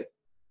noticed it.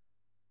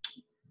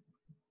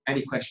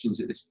 Any questions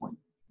at this point?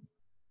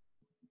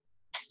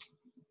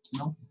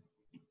 No?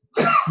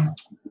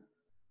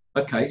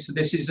 Okay, so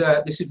this is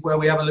where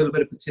we have a little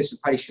bit of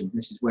participation.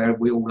 This is where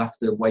we all have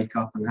to wake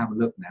up and have a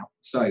look now.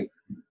 So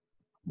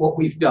what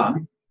we've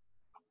done,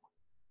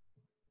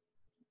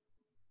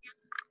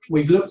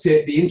 we've looked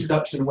at the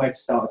introduction and where to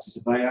start as a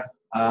surveyor,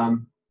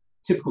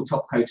 typical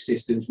top coat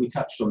systems. We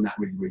touched on that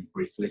really, really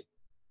briefly.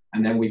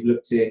 And then we've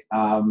looked at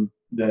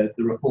the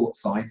report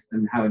side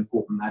and how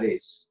important that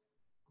is.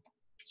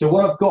 So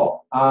what I've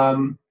got,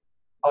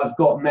 I've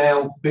got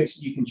now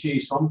bits you can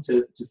choose from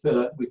to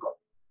fill it. We've got,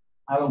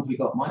 how long have we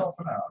got, Mike? Half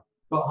an hour.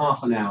 Got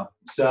half an hour.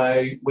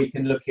 So we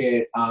can look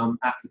at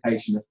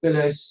application of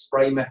fillers,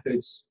 spray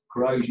methods,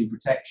 corrosion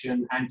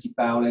protection,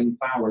 anti-fouling,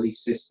 foul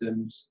release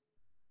systems,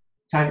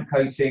 tank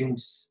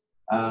coatings,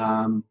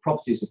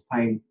 properties of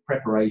paint,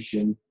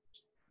 preparation,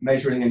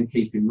 measuring and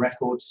keeping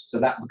records. So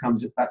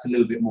that's a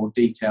little bit more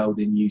detailed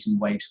in using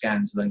wave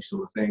scans, those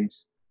sort of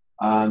things.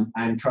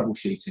 And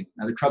troubleshooting.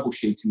 Now the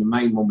troubleshooting, the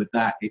main one with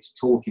that, it's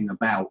talking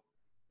about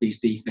these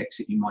defects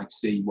that you might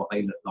see, what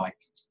they look like.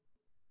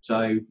 So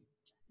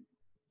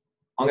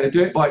I'm going to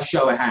do it by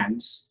show of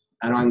hands,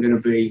 and I'm going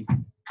to be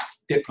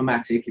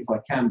diplomatic if I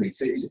can be.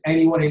 So is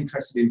anyone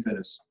interested in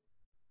fillers?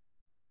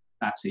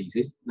 That's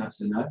easy, that's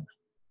a no.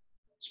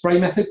 Spray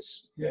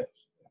methods? Yes.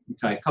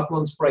 Okay, a couple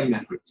on spray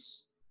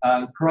methods.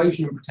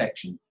 Corrosion and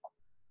protection.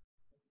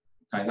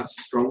 Okay, that's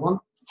a strong one.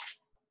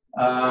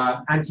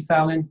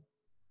 Anti-fouling.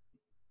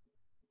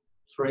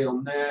 3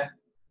 on there.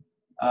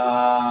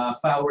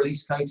 Foul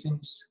release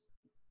coatings,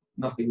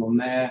 nothing on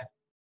there.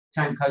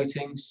 Tank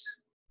coatings,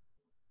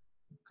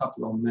 a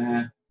couple on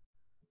there.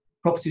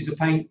 Properties of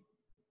paint,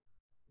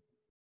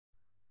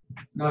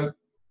 no.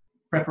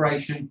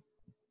 Preparation,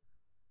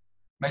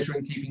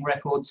 measuring, keeping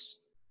records,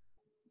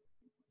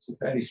 it's a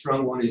fairly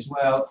strong one as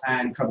well.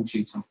 And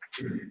troubleshooting.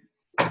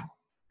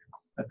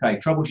 Okay,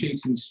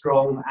 troubleshooting is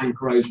strong and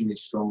corrosion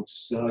is strong.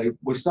 So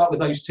we'll start with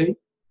those two.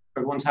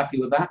 Everyone's happy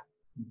with that?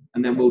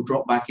 And then we'll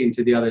drop back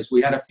into the others.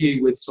 We had a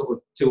few with sort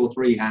of 2 or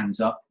 3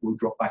 hands up. We'll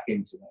drop back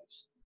into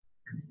those.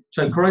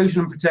 So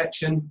corrosion and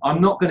protection.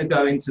 I'm not going to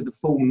go into the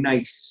full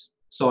NACE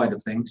side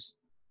of things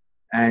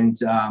and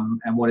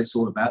what it's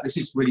all about. This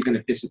is really going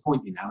to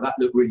disappoint you now. That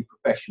looked really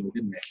professional,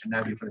 didn't it? And now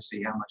you're going to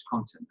see how much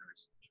content there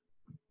is.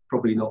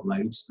 Probably not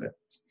loads, but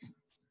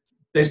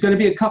there's going to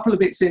be a couple of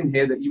bits in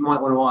here that you might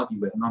want to argue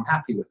with, and I'm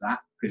happy with that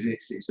because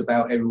it's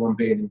about everyone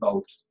being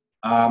involved.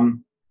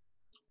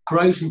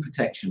 Corrosion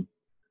protection.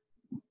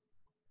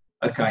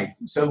 Okay,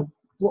 so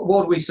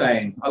what are we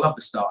saying? I love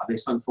the start of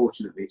this,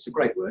 unfortunately. It's a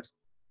great word.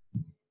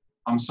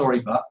 I'm sorry,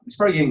 but it's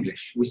very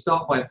English. We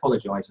start by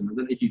apologising. I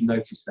don't know if you've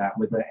noticed that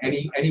with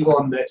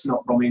anyone that's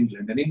not from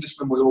England. An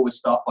Englishman will always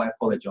start by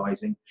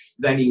apologising,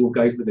 then he will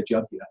go for the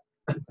jugular.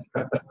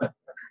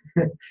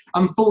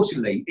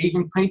 Unfortunately,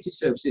 even painted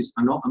surfaces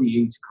are not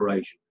immune to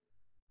corrosion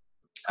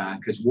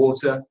because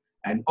water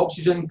and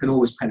oxygen can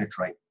always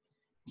penetrate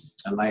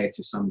a layer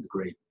to some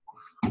degree.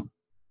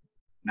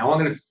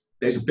 Now,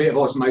 there's a bit of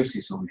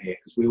osmosis on here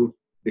because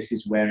this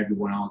is where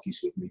everyone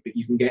argues with me, but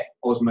you can get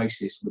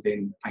osmosis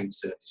within paint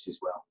surface as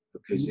well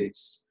because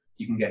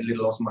you can get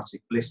little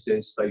osmotic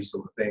blisters, those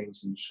sort of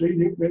things. And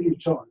seen it many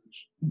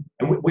times.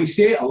 And we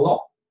see it a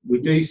lot. We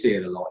do see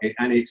it a lot,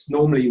 and it's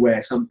normally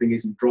where something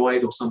isn't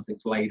dried or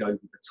something's laid over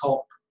the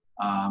top,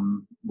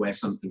 where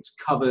something's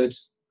covered.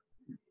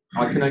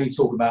 I can only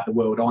talk about the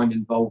world I'm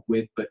involved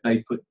with, but they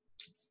put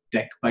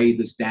deck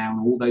bathers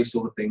down, all those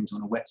sort of things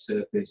on a wet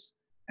surface.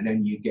 And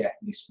then you get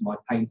my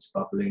paint's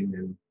bubbling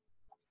and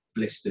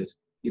blistered.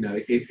 You know,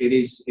 it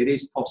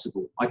is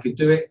possible. I could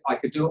do it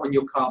on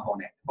your car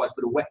bonnet. If I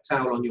put a wet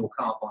towel on your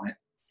car bonnet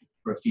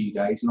for a few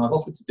days, and I've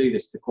offered to do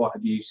this to quite a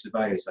few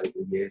surveyors over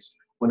the years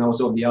when I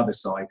was on the other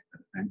side of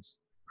the fence.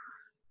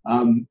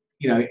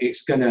 You know,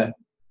 it's gonna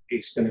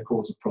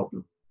cause a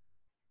problem.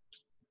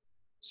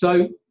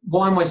 So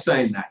why am I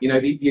saying that? You know,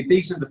 the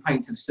adhesion of the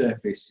paint to the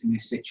surface in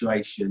this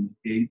situation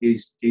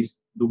is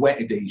the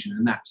wet adhesion,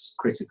 and that's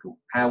critical.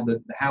 How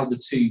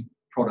the two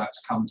products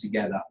come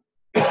together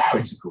is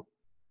critical.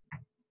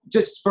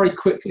 Just very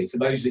quickly, for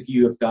those of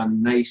you who have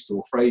done NACE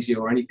or Frazier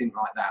or anything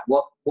like that,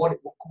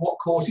 what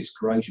causes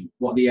corrosion?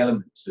 What are the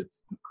elements of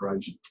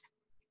corrosion?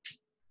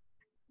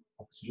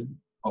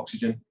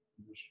 Oxygen,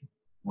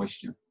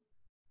 moisture.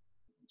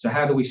 So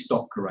how do we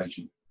stop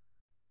corrosion?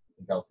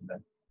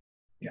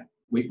 Yeah,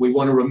 we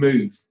want to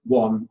remove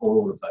one or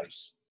all of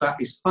those. That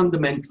is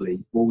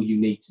fundamentally all you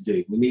need to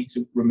do. We need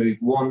to remove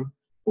one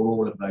or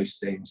all of those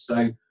things.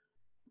 So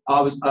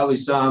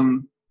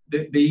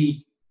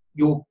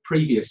your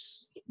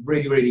previous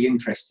really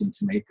interesting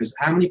to me, because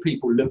how many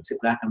people looked at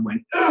that and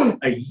went, oh,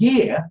 a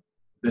year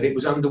that it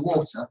was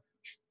underwater,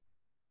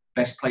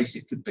 best place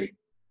it could be.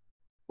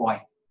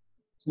 Why?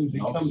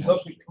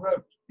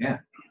 Yeah,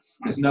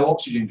 there's no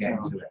oxygen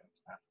getting to it.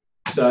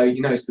 So,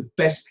 you know, it's the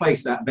best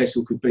place that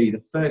vessel could be.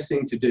 The first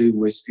thing to do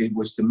was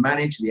to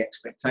manage the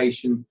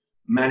expectation,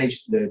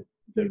 manage the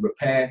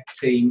repair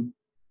team,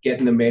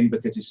 getting them in,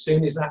 because as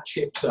soon as that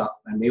chips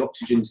up and the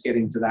oxygen's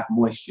getting to that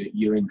moisture,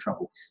 you're in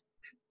trouble.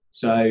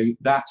 So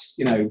that's,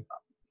 you know,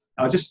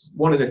 I just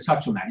wanted to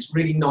touch on that. It's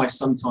really nice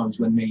sometimes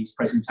when these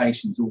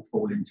presentations all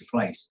fall into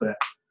place, but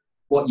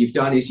what you've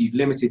done is you've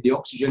limited the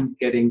oxygen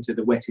getting to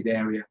the wetted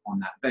area on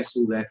that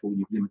vessel, therefore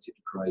you've limited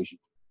the corrosion.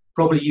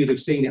 Probably you'd have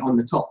seen it on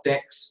the top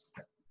decks,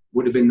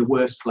 would have been the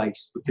worst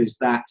place, because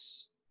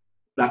that's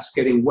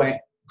getting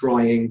wet,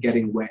 drying,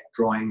 getting wet,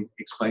 drying,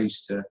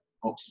 exposed to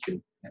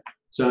oxygen.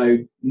 So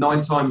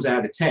 9 times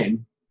out of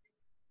 10,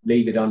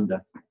 leave it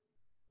under.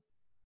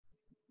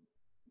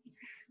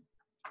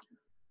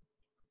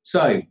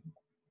 So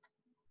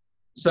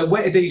So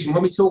wet adhesion,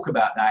 when we talk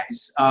about that,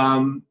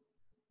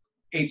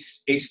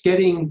 it's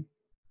getting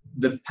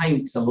the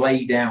paint to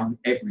lay down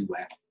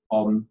everywhere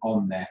on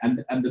there.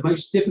 And the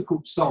most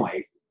difficult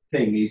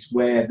thing is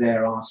where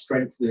there are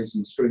strengtheners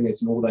and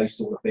stringers and all those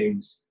sort of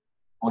things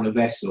on a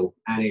vessel.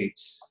 And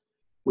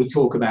we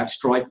talk about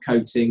stripe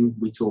coating,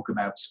 we talk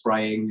about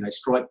spraying. You know,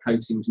 stripe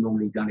coating is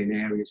normally done in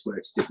areas where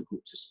it's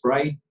difficult to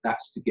spray.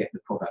 That's to get the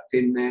product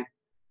in there.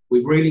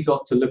 We've really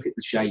got to look at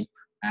the shape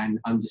and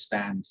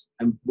understand.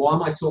 And why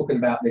am I talking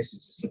about this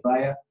as a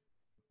surveyor?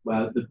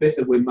 Well, the bit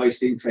that we're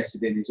most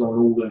interested in is on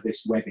all of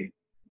this webbing,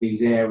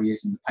 these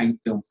areas and the paint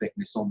film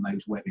thickness on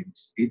those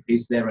webbings.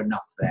 Is there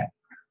enough there?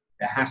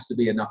 There has to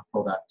be enough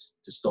product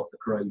to stop the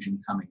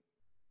corrosion coming.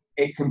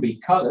 It can be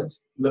coloured,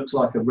 looks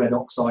like a red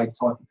oxide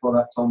type of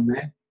product on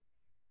there,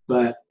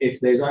 but if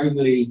there's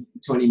only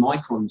 20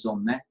 microns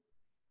on there,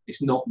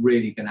 it's not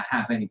really going to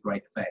have any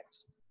great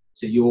effect.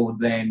 So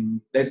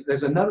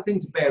there's another thing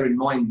to bear in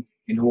mind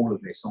in all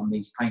of this on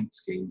these paint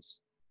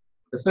schemes.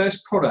 The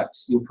first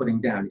product you're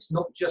putting down, it's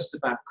not just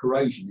about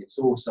corrosion, it's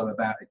also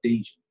about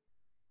adhesion,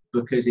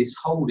 because it's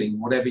holding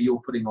whatever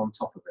you're putting on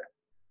top of it.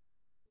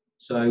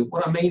 So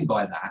what I mean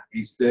by that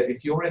is that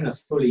if you're in a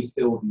fully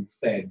filled and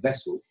fed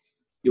vessel,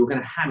 you're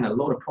going to hang a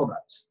lot of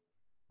product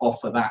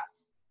off of that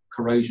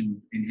corrosion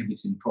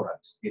inhibiting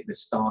product at the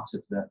start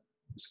of the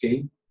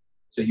scheme.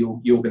 So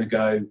you're going to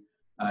go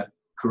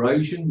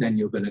corrosion, then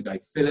you're going to go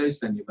fillers,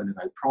 then you're going to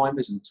go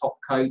primers and top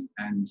coat.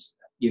 And,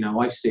 you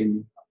know, I've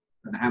seen, I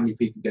don't know how many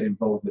people get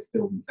involved with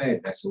filled and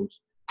fed vessels,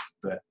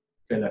 but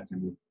filler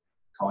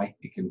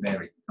it can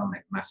vary, can't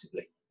it,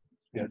 massively.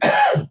 Yeah.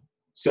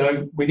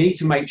 So we need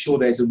to make sure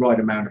there's the right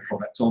amount of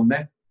product on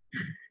there.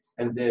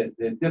 And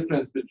the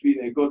difference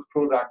between a good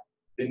product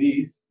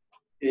beneath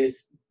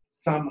is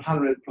some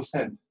 100%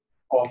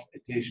 of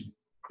adhesion.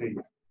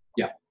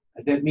 Yeah.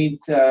 And that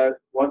means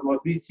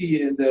what we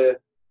see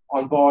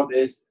on board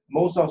is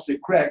most of the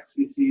cracks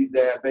we see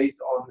they're based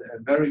on a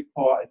very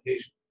poor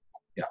adhesion.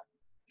 Yeah.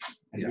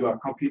 And you are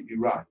completely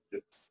right.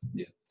 That's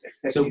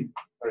exactly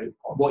very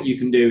important. What you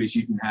can do is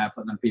you can have,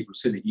 I don't know if people have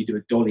seen it, you do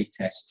a dolly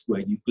test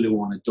where you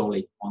glue on a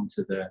dolly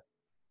onto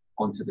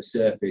the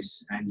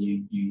surface, and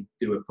you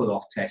do a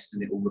pull-off test,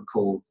 and it will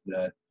record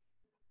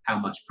how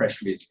much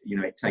pressure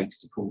it takes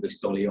to pull this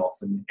dolly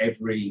off, and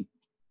every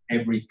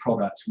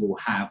product will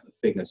have a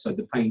figure, so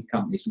the paint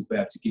companies will be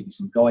able to give you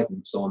some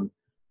guidance on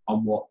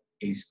what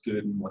is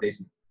good and what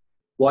isn't.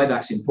 Why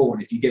that's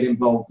important, if you get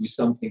involved with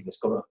something that's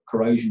got a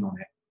corrosion on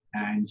it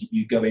and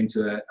you go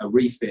into a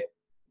refit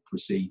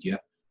procedure,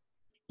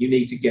 you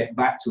need to get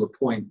back to a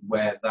point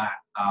where that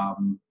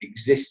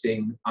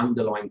existing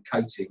underlying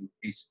coating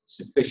is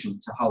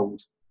sufficient to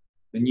hold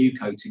the new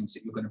coatings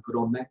that you're going to put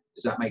on there.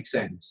 Does that make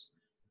sense?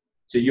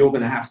 So you're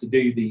going to have to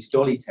do these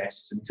dolly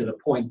tests until a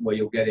point where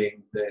you're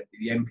getting the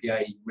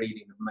MPa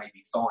reading of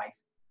maybe 5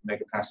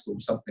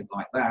 megapascals, something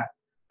like that,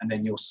 and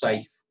then you're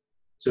safe.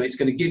 So it's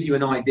going to give you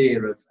an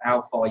idea of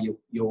how far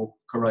your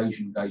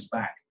corrosion goes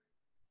back.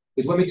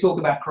 Because when we talk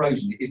about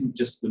corrosion, it isn't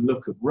just the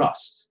look of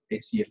rust,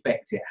 it's the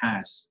effect it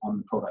has on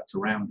the product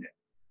around it.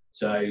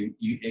 So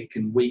it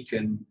can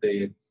weaken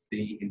the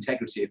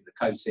integrity of the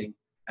coating,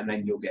 and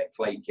then you'll get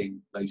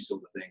flaking, those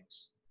sort of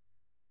things.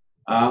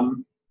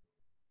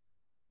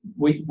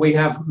 We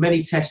have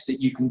many tests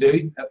that you can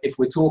do. If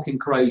we're talking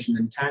corrosion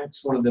and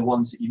tanks, one of the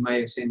ones that you may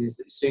have seen is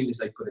that as soon as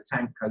they put a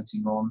tank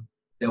coating on,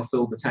 they'll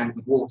fill the tank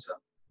with water.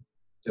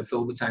 They'll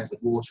fill the tank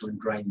with water and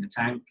drain the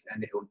tank,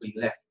 and it will be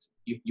left.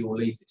 You'll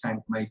leave the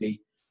tank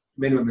maybe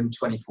minimum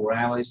 24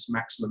 hours,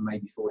 maximum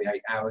maybe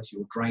 48 hours.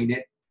 You'll drain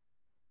it,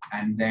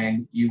 and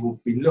then you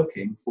will be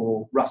looking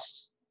for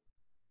rust,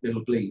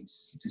 little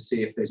bleeds, to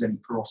see if there's any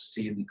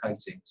porosity in the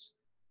coatings.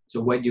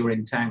 So when you're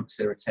in tanks,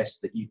 there are tests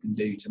that you can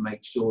do to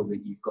make sure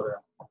that you've got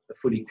a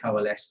fully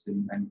coalesced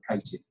and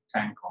coated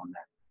tank on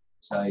there.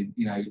 So,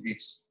 you know,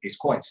 it's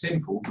quite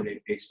simple, but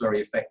it's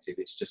very effective.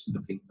 It's just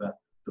looking for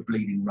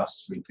bleeding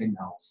rust through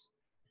pinholes.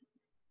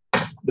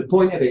 The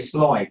point of this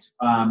slide,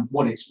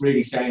 what it's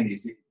really saying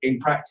is that in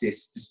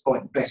practice,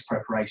 despite the best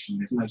preparation,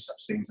 there's no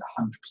such thing as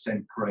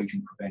 100%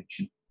 corrosion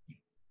prevention.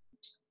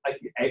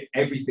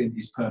 Everything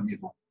is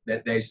permeable.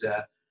 There's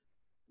a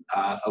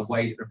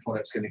way that the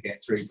product's going to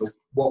get through,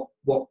 but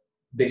what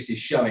this is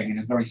showing in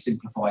a very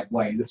simplified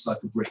way, it looks like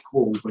a brick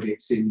wall, but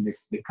it's in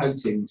the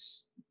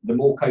coatings. The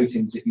more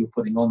coatings that you're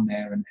putting on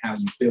there and how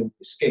you build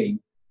the scheme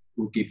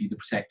will give you the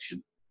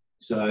protection.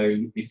 So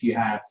if you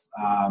have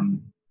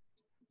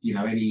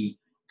any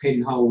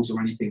pinholes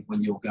or anything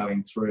when you're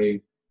going through,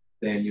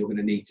 then you're going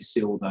to need to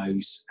seal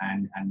those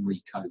and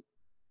recoat.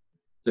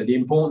 So the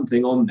important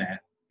thing on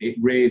there, it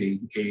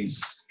really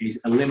is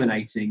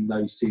eliminating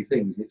those two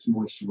things. It's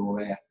moisture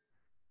or air.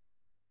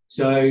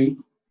 So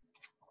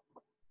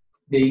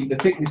the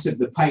thickness of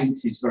the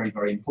paint is very,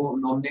 very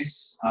important on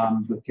this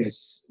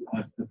because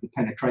of the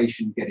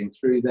penetration getting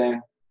through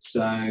there.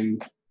 So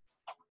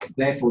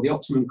therefore, the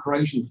optimum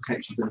corrosion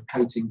protection for the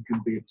coating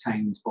can be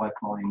obtained by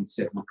applying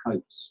several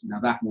coats. Now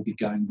that will be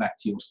going back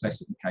to your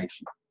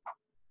specification.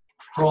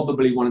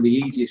 Probably one of the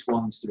easiest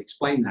ones to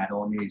explain that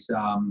on is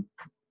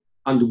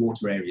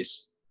underwater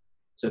areas.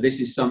 So this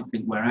is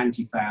something where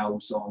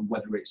anti-fouls on,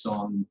 whether it's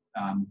on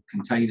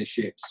container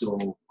ships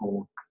or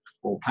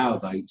power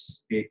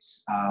boats,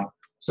 it's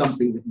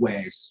something that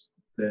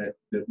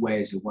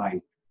wears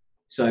away.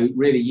 So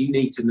really, you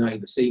need to know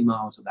the sea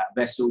miles of that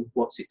vessel,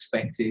 what's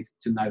expected,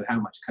 to know how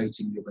much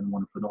coating you're going to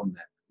want to put on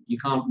there. You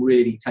can't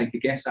really take a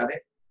guess at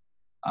it.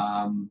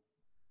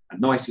 A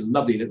nice and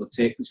lovely little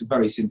tip. It's a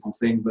very simple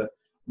thing, but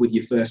with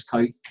your first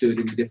coat, do it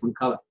in a different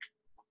colour,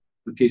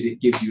 because it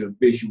gives you a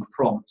visual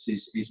prompt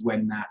is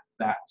when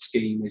that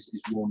scheme is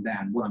worn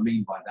down. What I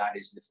mean by that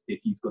is if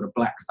you've got a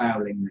black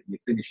fouling that you're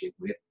finishing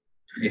with,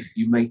 if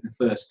you make the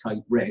first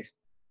coat red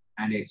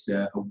and it's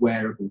a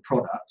wearable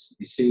product,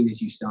 as soon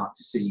as you start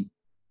to see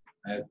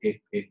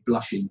it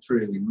blushing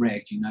through in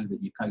red, you know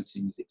that your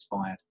coating is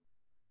expired.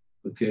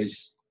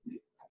 Because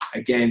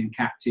again,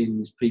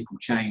 captains, people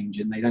change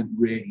and they don't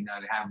really know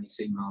how many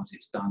sea miles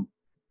it's done.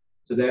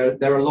 So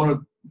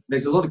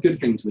there's a lot of good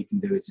things we can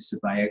do as a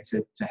surveyor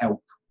to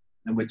help.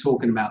 And we're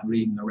talking about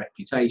leaving a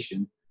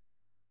reputation.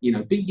 You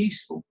know, be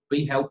useful,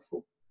 be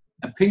helpful.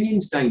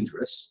 Opinion's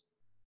dangerous,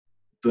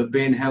 but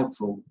being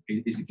helpful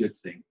is a good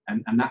thing.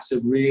 And that's a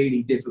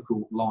really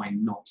difficult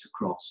line not to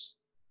cross.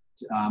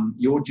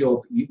 Your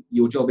job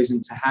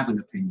isn't to have an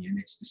opinion,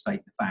 it's to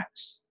state the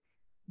facts.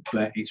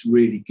 But it's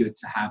really good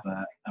to have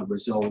a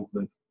resolve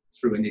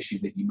through an issue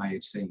that you may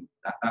have seen.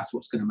 That's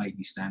what's going to make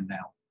you stand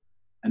out.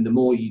 And the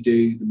more you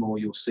do, the more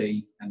you'll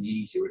see, and the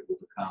easier it will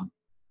become.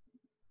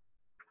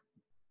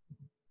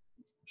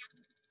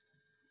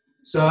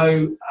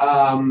 So,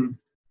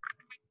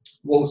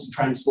 water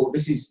transport.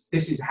 This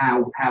is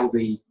how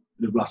the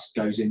rust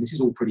goes in. This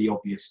is all pretty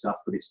obvious stuff,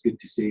 but it's good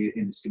to see it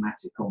in the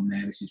schematic on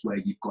there. This is where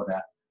you've got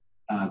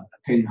a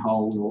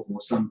pinhole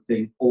or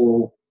something,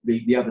 or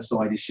the other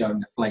side is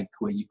showing the flake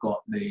where you've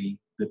got the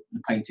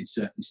painted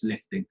surface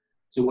lifting.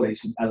 So what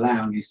it's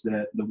allowing is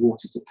the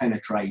water to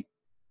penetrate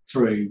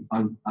through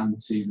onto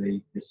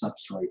the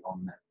substrate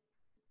on there.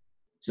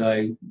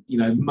 So, you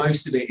know,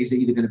 most of it is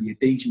either going to be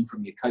adhesion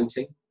from your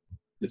coating,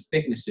 the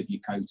thickness of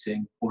your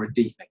coating, or a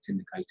defect in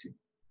the coating.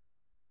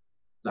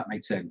 Does that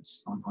make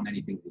sense on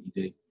anything that you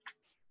do?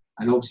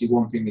 And obviously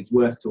one thing that's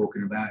worth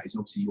talking about is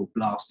obviously your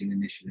blasting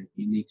initially.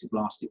 You need to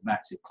blast it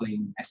back to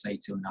clean, SA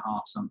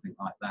 2.5, something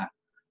like that.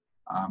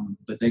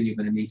 But then you're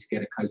going to need to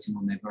get a coating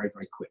on there very,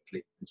 very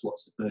quickly. Because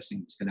what's the first thing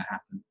that's going to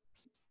happen?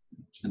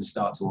 It's going to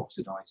start to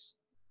oxidize.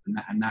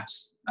 And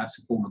that's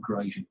a form of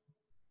corrosion.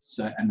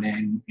 So, and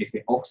then if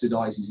it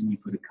oxidizes and you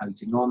put a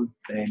coating on,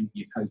 then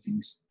your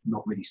coating's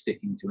not really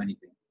sticking to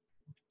anything.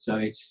 So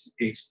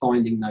it's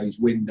finding those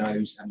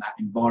windows, and that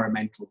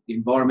the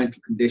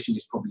environmental condition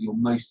is probably your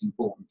most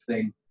important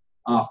thing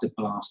after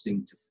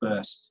blasting to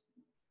first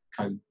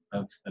coat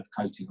of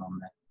coating on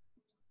there.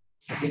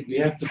 I think we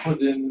have to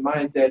put in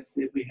mind that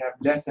if we have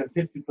less than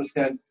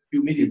 50%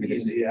 humidity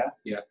in the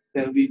air,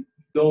 then we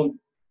don't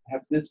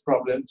have this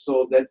problem.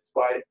 So that's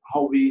why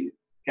how we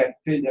get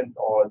filled and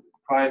or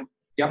prime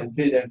and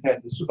filled and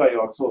fed the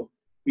superyacht. So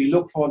we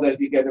look for that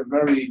we get a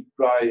very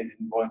dry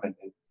environment.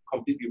 It's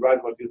completely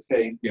right what you're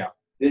saying. Yeah.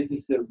 This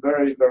is a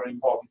very, very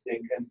important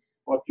thing. And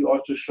what you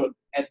also should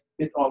add a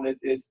bit on it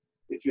is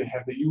if you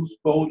have a used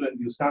boat and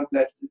you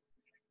sandblast it,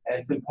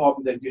 it's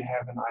important that you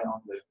have an eye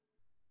on the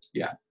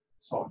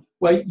salt.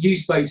 Well,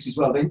 used boats as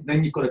well.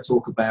 Then you've got to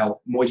talk about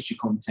moisture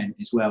content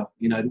as well.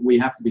 You know, we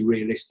have to be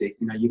realistic.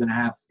 You know, you're going to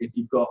have, if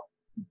you've got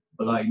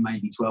below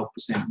maybe 12%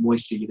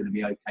 moisture, you're going to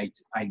be okay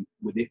to paint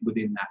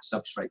within that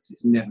substrate.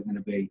 It's never going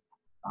to be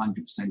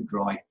 100%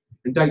 dry.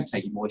 And don't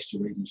take your moisture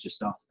readings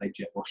just after they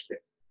jet washed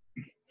it.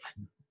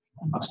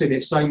 I've seen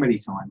it so many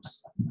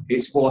times.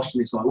 It's washed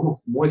and it's like,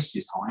 oh,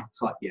 moisture's high.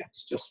 It's like, yeah,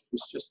 it's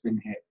just been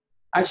hit.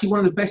 Actually, one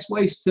of the best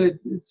ways to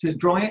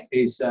dry it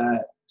is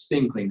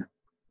steam cleaner.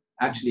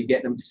 Actually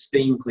get them to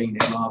steam clean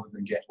it rather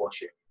than jet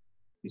wash it,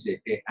 because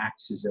it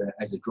acts as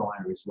a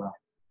dryer as well.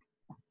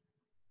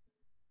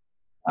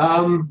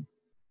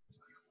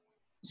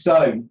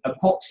 So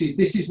epoxy,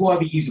 this is why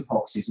we use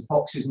epoxies.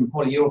 Epoxies and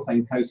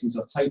polyurethane coatings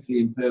are totally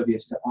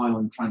impervious to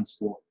ion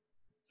transport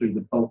through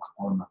the bulk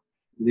polymer.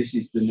 This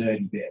is the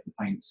nerdy bit of the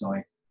paint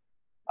side.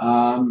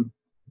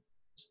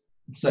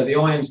 So the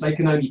ions, they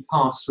can only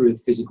pass through a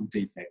physical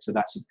defect. So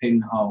that's a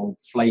pinhole,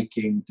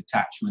 flaking,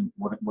 detachment,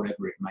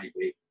 whatever it may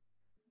be.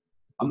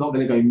 I'm not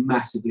going to go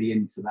massively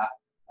into that.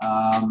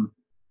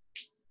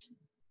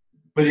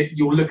 But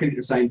you're looking at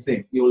the same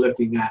thing. You're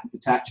looking at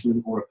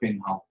detachment or a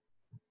pinhole.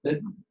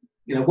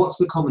 You know, what's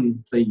the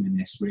common theme in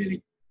this,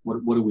 really?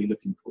 What are we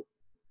looking for?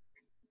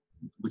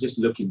 We're just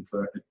looking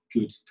for a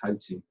good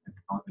coating,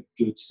 a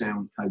good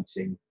sound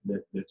coating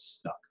that's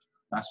stuck.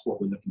 That's what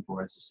we're looking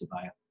for as a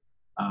surveyor.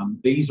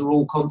 These are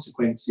all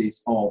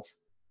consequences of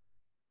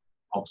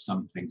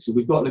something. So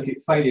we've got to look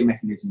at failure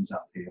mechanisms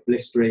up here.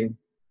 Blistering.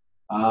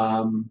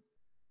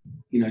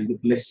 You know, the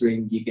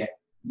blistering, you get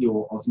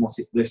your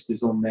osmotic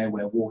blisters on there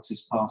where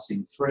water's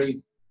passing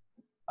through.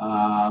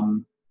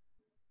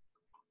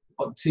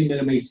 2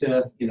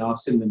 millimeter, you know, I've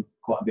seen them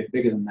quite a bit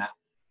bigger than that.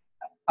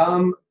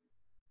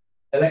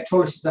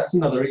 Electrolysis, that's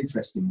another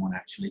interesting one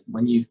actually.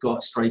 When you've got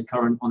a stray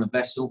current on a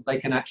vessel, they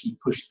can actually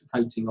push the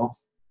coating off.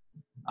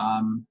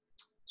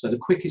 So the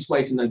quickest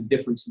way to know the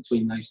difference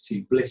between those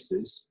two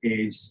blisters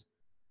is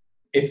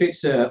if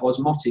it's an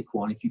osmotic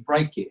one, if you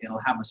break it,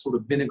 it'll have a sort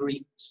of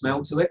vinegary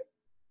smell to it.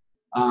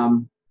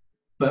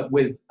 But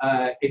with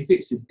if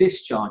it's a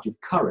discharge of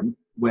current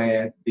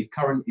where the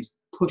current is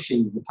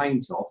pushing the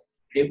paint off,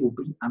 it will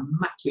be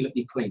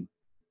immaculately clean.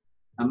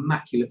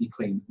 Immaculately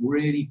clean,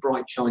 really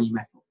bright, shiny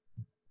metal.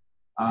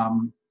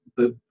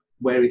 But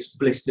where it's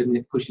blistered and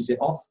it pushes it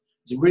off,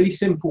 it's a really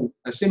simple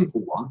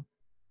one.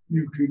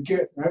 You can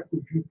get that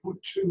if you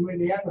put too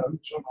many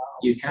anodes on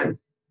ours. You can.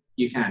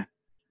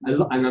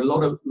 And a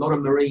lot of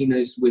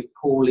marinas with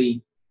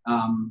poorly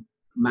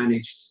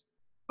managed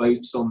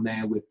boats on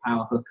there with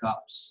power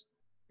hookups.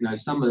 You know,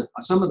 some of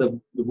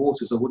the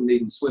waters I wouldn't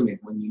even swim in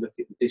when you look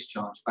at the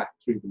discharge back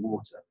through the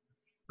water.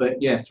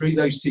 But yeah, through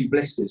those two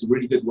blisters, a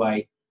really good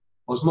way.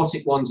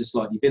 Osmotic ones are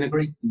slightly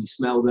vinegary, and you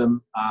smell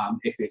them.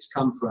 If it's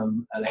come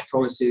from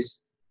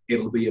electrolysis,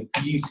 it'll be a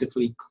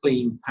beautifully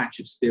clean patch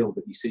of steel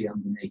that you see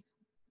underneath.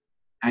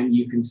 And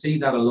you can see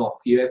that a lot.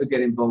 If you ever get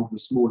involved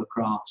with smaller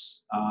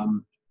crafts,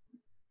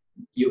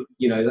 you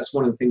know, that's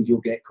one of the things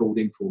you'll get called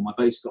in for. My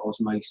boat's got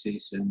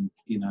osmosis and,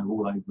 you know,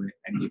 all over it.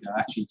 And you go,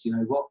 actually, do you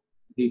know what?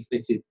 Who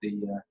fitted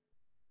the,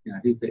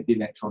 who fitted the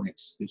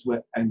electronics?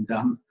 And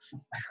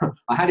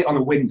I had it on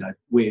a window,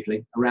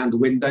 weirdly, around the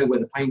window where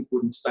the paint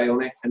wouldn't stay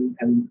on it. And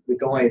the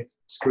guy had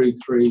screwed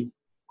through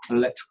an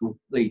electrical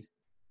lead.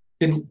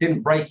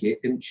 Didn't break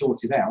it, didn't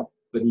short it out,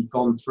 but he'd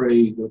gone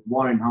through the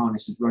wiring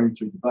harnesses running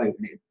through the boat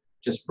and it had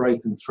just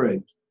broken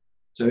through.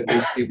 So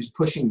it was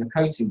pushing the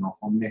coating off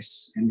on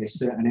this in this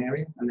certain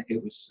area, and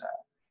it was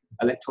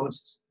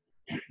electrolysis.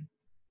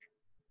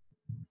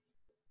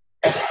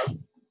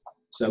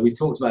 So we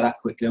talked about that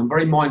quickly. I'm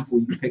very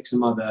mindful you pick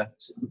some other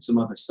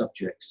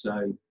subjects.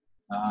 So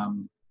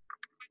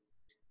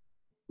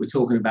we're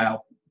talking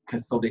about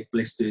cathodic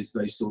blisters,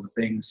 those sort of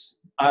things.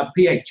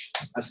 pH,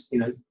 that's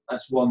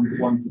one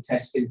for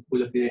testing. We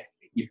look at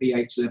your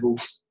pH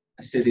levels,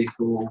 acidic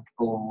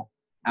or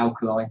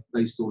alkali,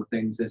 those sort of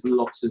things. There's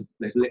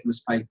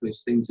litmus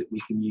papers, things that we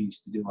can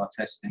use to do our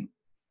testing.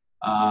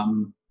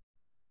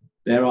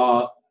 There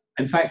are,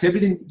 in fact,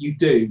 everything that you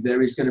do,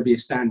 there is going to be a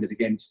standard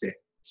against it.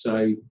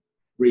 So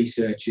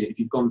research it. If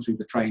you've gone through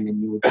the training,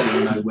 you'll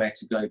know where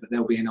to go, but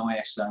there'll be an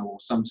ISO or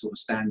some sort of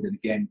standard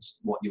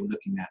against what you're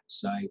looking at.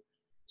 So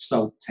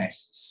salt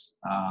tests,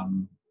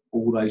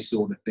 all those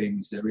sort of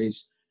things. There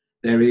is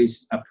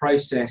a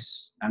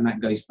process, and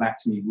that goes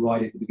back to me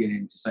right at the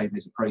beginning to say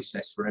there's a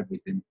process for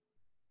everything.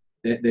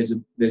 There's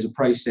a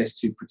process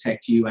to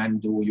protect you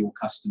and or your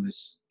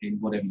customers in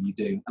whatever you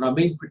do. And I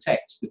mean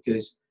protect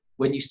because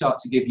when you start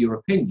to give your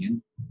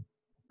opinion,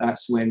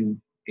 that's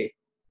when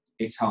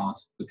it's hard,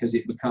 because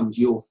it becomes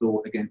your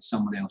thought against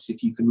someone else.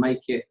 If you can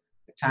make it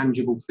a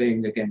tangible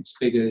thing against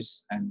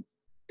figures and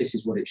this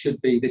is what it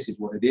should be, this is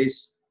what it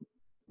is,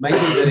 maybe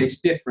that it's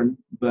different,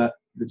 but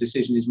the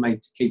decision is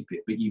made to keep it,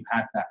 but you've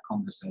had that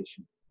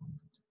conversation.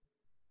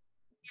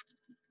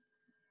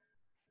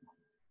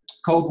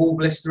 Cold wall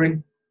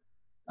blistering.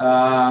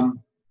 That's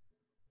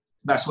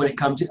when it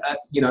comes,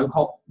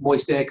 hot,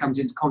 moist air comes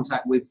into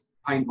contact with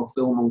paint or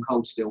film on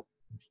cold steel.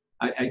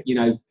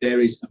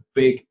 There is a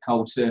big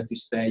cold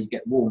surface there. You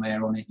get warm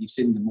air on it. You've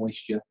seen the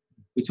moisture.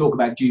 We talk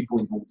about dew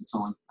point all the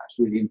time. That's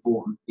really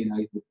important,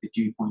 the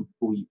dew point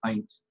before you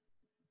paint.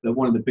 But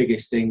one of the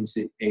biggest things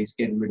is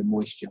getting rid of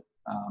moisture.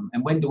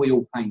 And when do we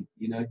all paint?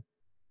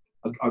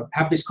 I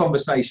have this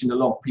conversation a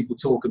lot. People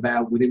talk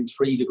about within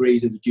 3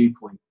 degrees of the dew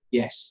point.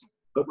 Yes,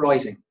 but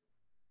rising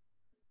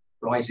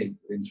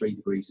within 3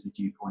 degrees of the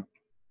dew point.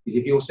 Because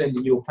if you're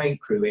sending your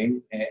paint crew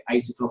in at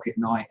 8 o'clock at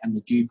night and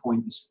the dew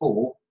point is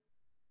 4,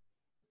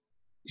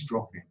 it's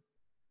dropping.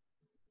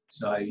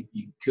 So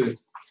you could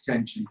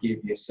potentially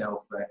give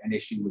yourself an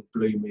issue with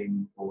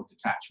blooming or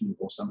detachment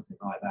or something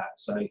like that.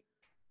 So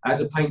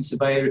as a paint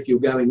surveyor, if you're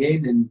going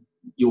in and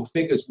your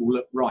figures will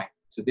look right.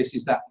 So this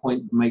is that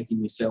point of making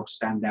yourself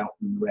stand out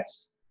from the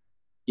rest.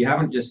 You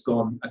haven't just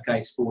gone, okay,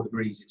 it's 4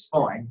 degrees, it's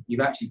fine.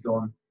 You've actually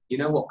gone, you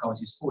know what,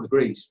 guys, it's 4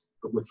 degrees,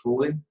 but we're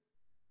falling.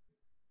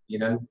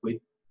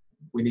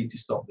 We need to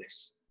stop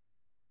this.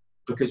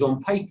 Because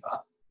on paper,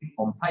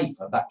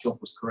 that job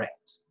was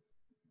correct.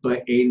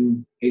 But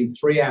in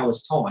 3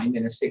 hours' time,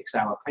 in a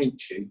 6-hour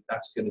paint shoot,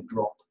 that's going to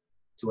drop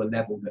to a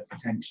level that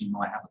potentially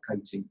might have a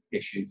coating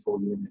issue for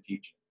you in the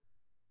future.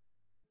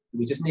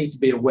 We just need to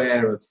be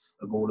aware of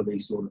all of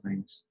these sort of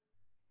things.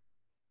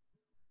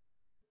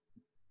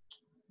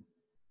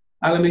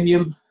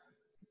 Aluminium,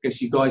 I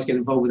guess you guys get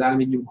involved with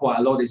aluminium quite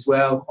a lot as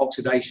well.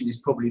 Oxidation is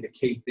probably the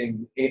key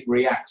thing. It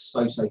reacts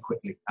so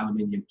quickly,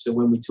 aluminium. So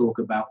when we talk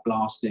about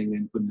blasting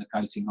and putting the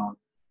coating on,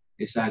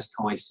 it's as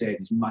Kai said,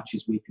 as much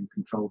as we can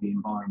control the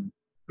environment.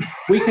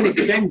 We can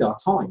extend our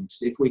times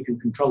if we can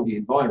control the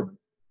environment.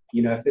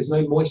 If there's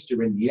no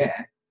moisture in the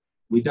air,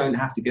 we don't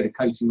have to get a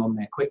coating on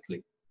there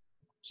quickly.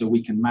 So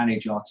we can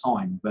manage our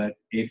time. But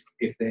if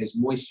there's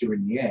moisture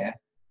in the air,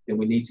 then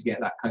we need to get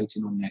that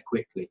coating on there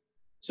quickly.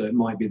 So it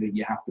might be that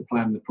you have to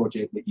plan the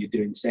project that you're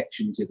doing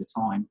sections at a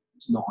time.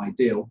 It's not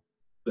ideal,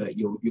 but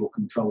you're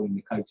controlling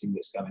the coating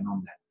that's going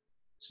on there.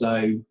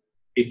 So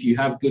if you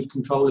have good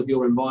control of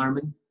your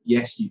environment,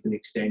 yes, you can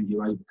extend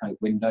your overcoat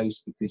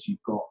windows because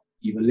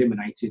you've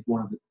eliminated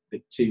one of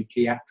the two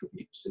key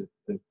attributes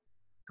of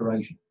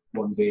corrosion,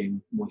 one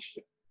being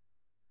moisture.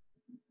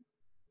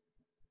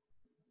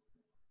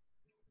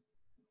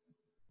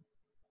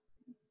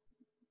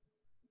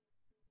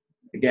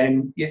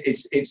 Again,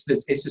 it's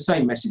the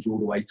same message all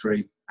the way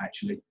through,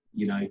 actually.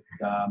 You know,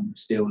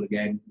 still,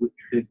 again,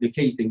 the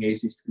key thing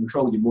is to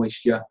control your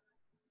moisture,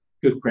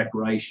 good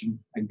preparation,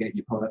 and get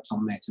your products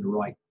on there to the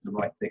right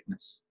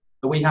thickness.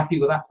 Are we happy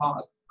with that part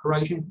of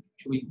corrosion?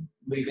 Should we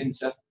move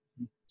into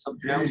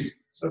something else?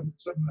 7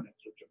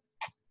 minutes,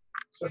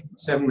 Richard.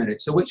 7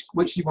 minutes. So which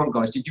do you want,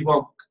 guys? Did you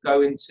want to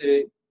go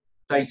into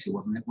data,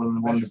 wasn't it? One of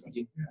the ones that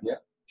you, yeah.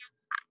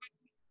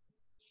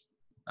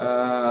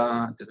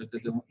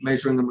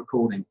 Measuring and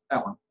recording,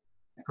 that one,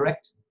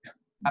 correct? Yeah.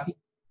 Happy?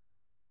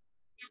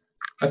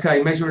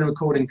 Okay, measuring and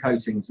recording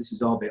coatings. This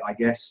is our bit, I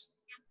guess.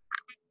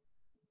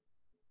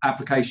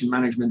 Application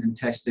management and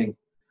testing.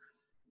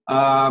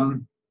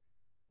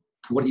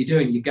 What are you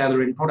doing? You're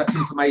gathering product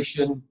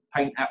information,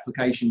 paint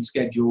application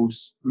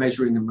schedules,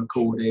 measuring and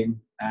recording,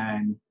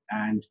 and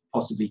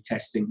possibly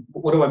testing.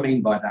 What do I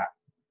mean by that?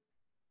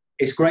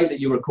 It's great that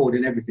you're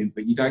recording everything,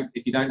 but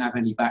if you don't have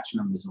any batch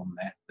numbers on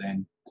there,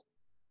 then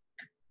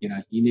you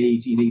know you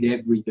need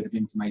every bit of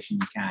information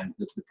you can.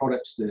 The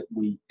products that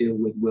we deal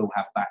with will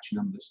have batch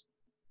numbers.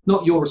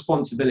 Not your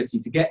responsibility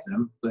to get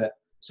them, but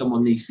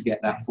someone needs to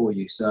get that for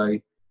you. So,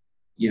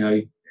 you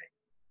know,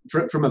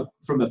 from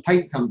a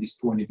paint company's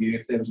point of view,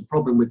 if there was a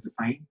problem with the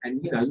paint,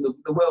 and you know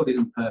the world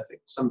isn't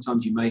perfect,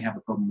 sometimes you may have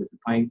a problem with the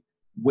paint,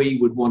 we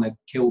would want to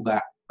kill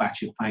that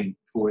batch of paint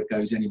before it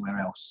goes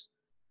anywhere else.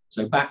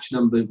 So batch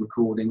number,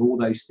 recording, all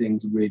those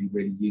things are really,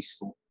 really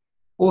useful.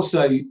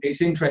 Also,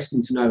 it's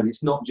interesting to know, and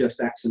it's not just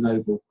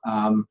AkzoNobel.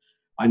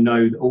 I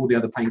know that all the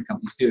other paint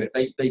companies do it.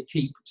 They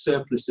keep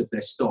surplus of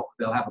their stock.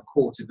 They'll have a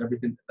quarter of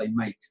everything that they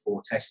make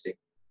for testing,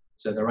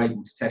 so they're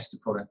able to test the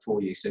product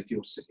for you. So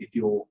if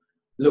you're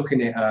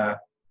looking at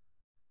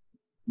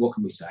what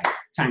can we say,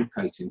 tank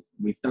coating,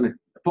 we've done an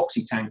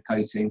epoxy tank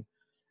coating,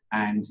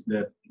 and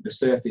the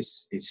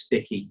surface is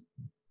sticky.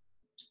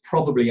 It's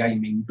probably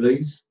aiming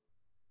blue,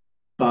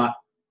 but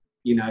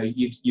you know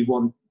you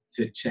want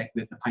to check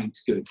that the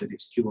paint's good, that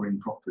it's curing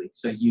properly.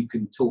 So you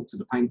can talk to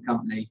the paint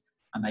company,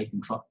 and they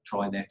can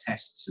try their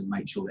tests and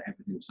make sure that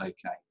everything's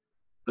okay.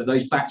 But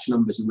those batch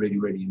numbers are really,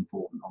 really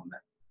important on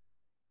there.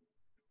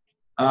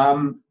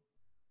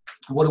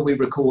 What are we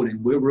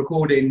recording? We're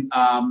recording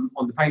on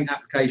the paint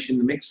application,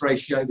 the mix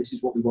ratio. This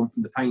is what we want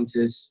from the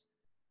painters.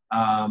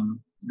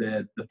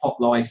 The pot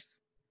life.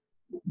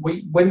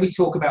 When we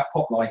talk about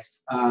pot life,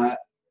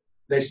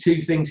 there's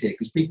two things here,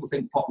 because people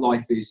think pot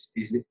life is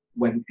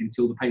when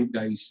until the paint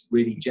goes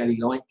really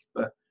jelly-like,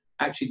 but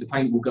actually the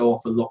paint will go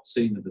off a lot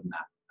sooner than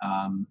that.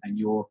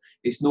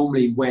 It's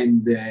normally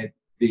when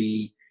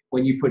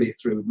when you put it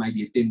through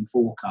maybe a DIN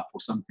 4 cup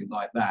or something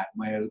like that,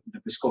 where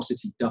the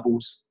viscosity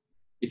doubles.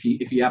 If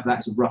you have that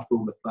as a rough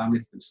rule of thumb,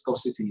 if the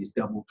viscosity is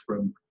doubled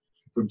from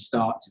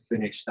start to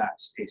finish,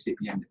 it's at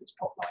the end of its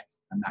pot life,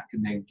 and that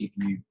can then give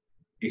you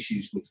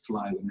issues with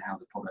flow and how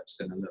the product's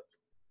going to look.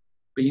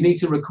 But you need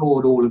to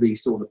record all of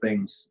these sort of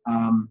things.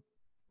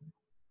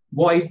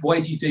 Why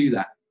do you do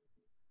that?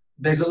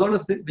 There's a lot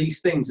of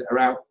these things that are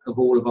out of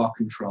all of our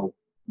control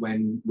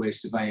when we're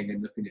surveying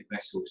and looking at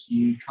vessels.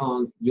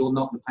 You're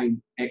not the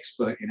paint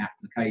expert in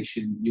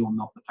application, you're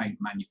not the paint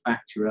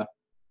manufacturer,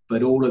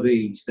 but all of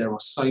these, there are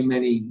so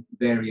many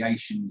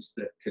variations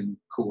that can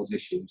cause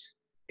issues.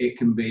 It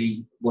can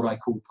be what I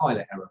call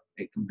pilot error,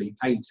 it can be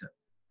painter,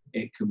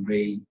 it can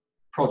be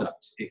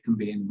product, it can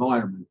be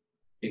environment,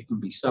 it can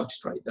be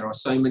substrate. There are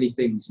so many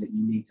things that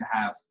you need to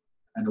have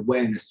an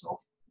awareness of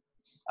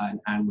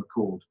and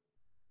record.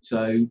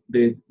 So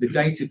the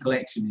data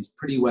collection is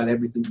pretty well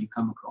everything you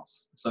come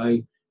across. So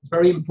it's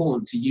very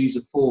important to use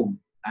a form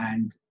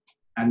and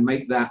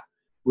make that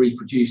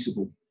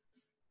reproducible.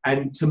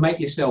 And to make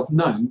yourself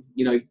known,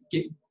 you know,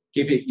 give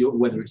it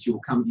whether it's your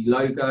company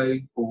logo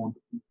or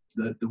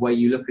the way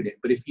you look at it.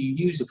 But if you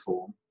use a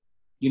form,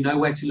 you know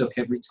where to look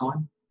every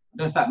time. I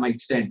don't know if that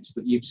makes sense,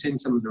 but you've seen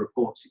some of the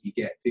reports that you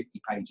get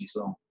 50 pages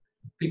long.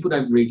 People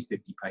don't read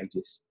 50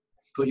 pages.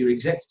 Put your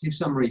executive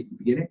summary at the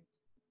beginning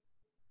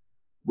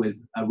with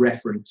a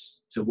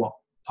reference to what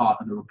part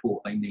of the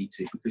report they need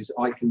to, because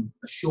I can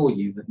assure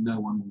you that no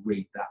one will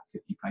read that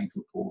 50-page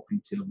report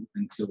until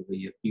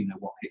the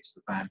what hits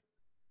the fan.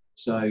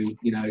 So,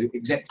 you know,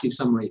 executive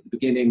summary at the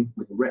beginning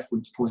with a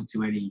reference point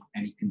to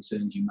any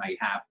concerns you may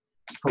have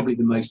is probably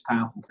the most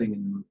powerful thing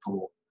in the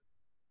report.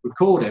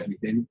 Record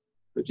everything,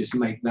 but just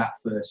make that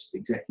first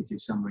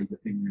executive summary the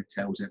thing that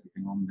tells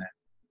everything on there.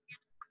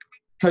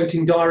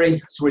 Coating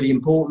diary, it's really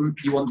important.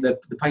 You want the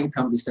paint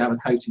companies to have a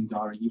coating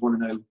diary. You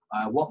want to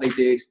know what they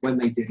did, when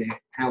they did it,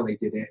 how they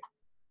did it.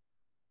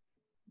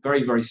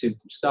 Very, very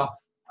simple stuff,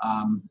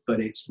 but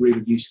it's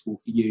really useful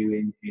for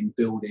you in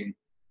building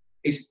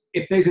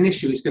if there's an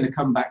issue, it's going to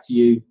come back to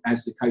you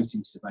as the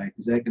coating surveyor,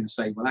 because they're going to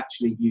say, well,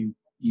 actually,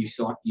 you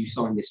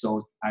signed this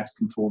on as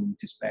conforming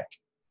to spec.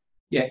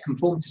 Yeah,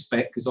 conform to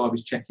spec because I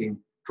was checking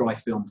dry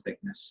film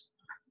thickness,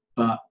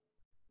 but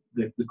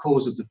the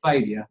cause of the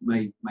failure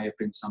may have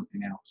been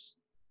something else.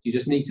 You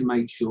just need to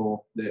make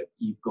sure that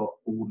you've got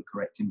all the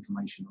correct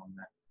information on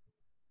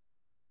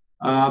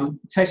there.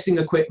 Testing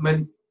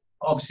equipment,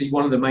 obviously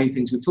one of the main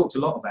things, we've talked a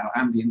lot about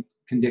ambient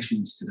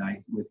conditions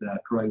today with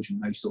corrosion,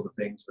 those sort of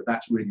things, but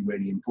that's really,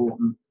 really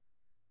important.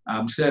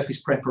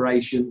 Surface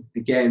preparation,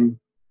 again,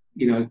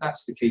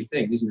 that's the key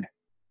thing, isn't it?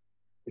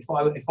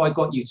 If I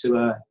got you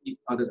to,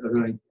 I don't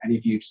know if any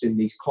of you have seen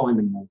these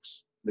climbing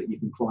walls that you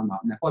can climb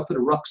up. Now, if I put a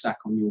rucksack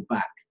on your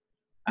back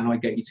and I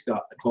get you to go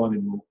up the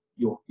climbing wall,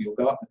 you'll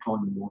go up the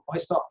climbing wall. If I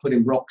start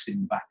putting rocks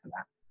in the back of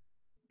that,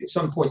 at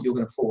some point you're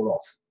going to fall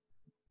off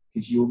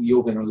because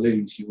you're going to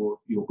lose your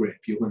grip.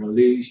 You're going to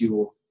lose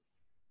your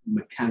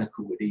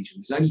mechanical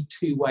adhesion. There's only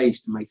two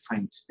ways to make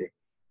paint stick.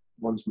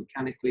 One's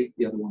mechanically,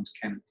 the other one's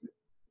chemically.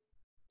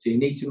 So you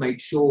need to make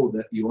sure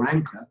that your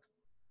anchor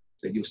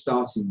that you're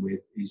starting with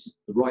is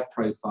the right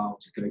profile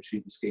to go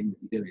through the scheme that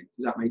you're doing.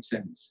 Does that make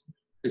sense?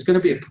 There's going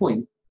to be a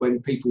point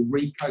when people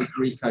recoat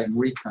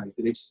that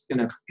it's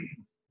going to,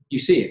 you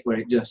see it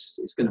where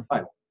it's going to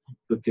fail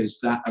because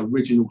that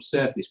original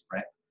surface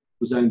prep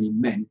was only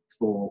meant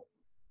for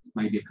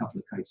maybe a couple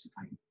of coats of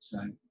paint.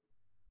 So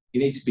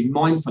you need to be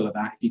mindful of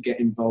that if you get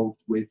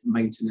involved with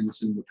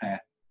maintenance and repair,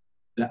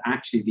 that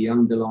actually the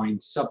underlying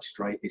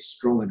substrate is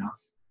strong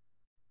enough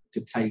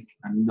to take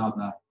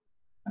another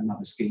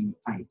scheme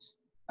of paint.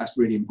 That's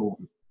really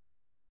important.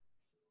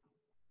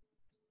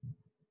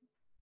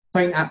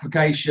 Paint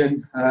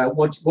application,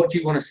 what do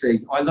you want to see?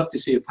 I love to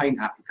see a paint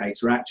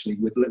applicator actually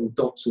with little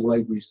dots all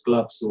over his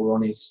gloves or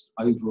on his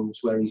overalls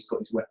where he's got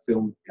his wet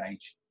film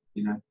gauge,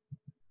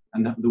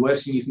 And the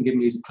worst thing you can give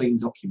me is a clean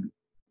document.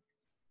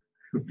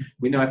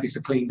 We know if it's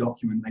a clean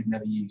document, they've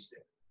never used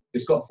it.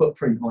 If it's got a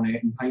footprint on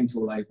it and paint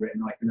all over it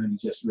and I can only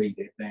just read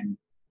it, then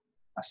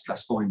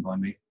that's fine by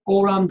me.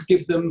 Or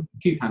give them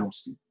Q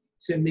panels.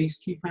 Send these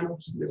Q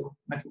panels, little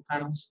metal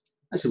panels.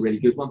 That's a really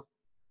good one.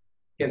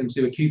 Get them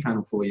to do a Q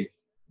panel for you,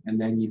 and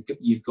then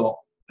you've got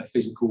a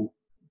physical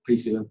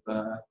piece of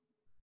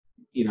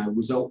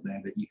result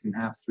there that you can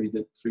have through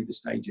the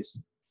stages.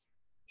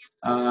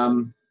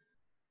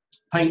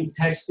 Paint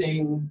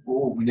testing.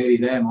 Oh, we're nearly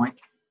there, Mike.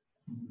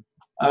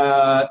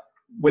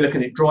 We're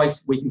looking at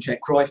we can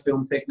check dry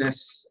film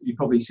thickness. You've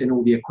probably seen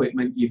all the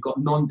equipment. You've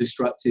got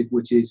non-destructive,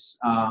 which is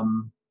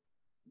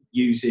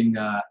using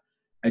a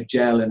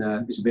gel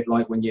and it's a bit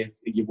like when your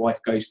wife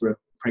goes for a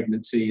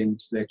pregnancy and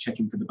they're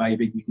checking for the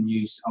baby. You can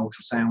use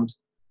ultrasound,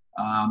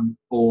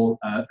 or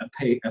a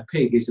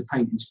pig is a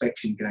paint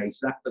inspection gauge.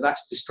 But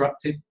that's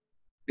destructive.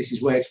 This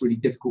is where it's really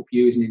difficult for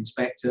you as an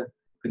inspector.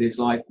 But it's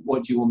like,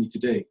 what do you want me to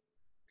do?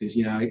 Because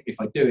if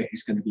I do it,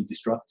 it's going to be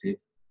destructive.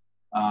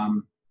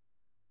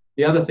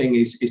 The other thing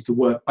is to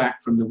work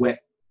back from the wet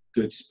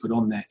goods put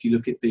on there. If you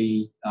look at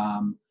the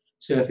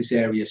surface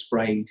area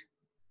sprayed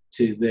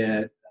to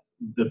the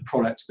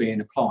product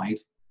being applied,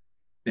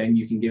 then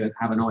you can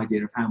have an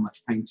idea of how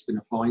much paint's been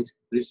applied.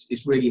 But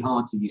it's really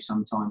hard for you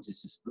sometimes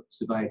as a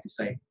surveyor to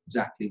say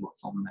exactly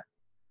what's on there.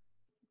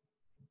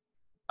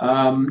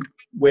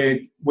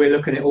 We're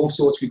looking at all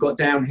sorts. We've got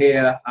down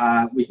here,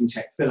 we can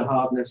check filler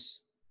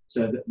hardness.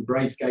 So that the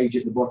braid gauge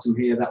at the bottom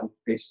here,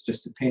 it's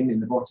just a pin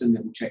in the bottom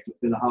that will check the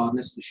filler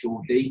hardness, the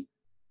Shaw D.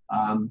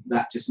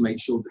 That just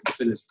makes sure that the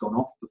filler's gone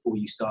off before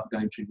you start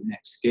going through the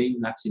next scheme.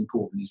 That's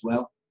important as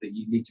well, that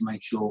you need to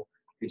make sure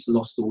it's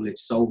lost all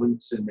its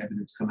solvents and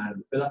everything's come out of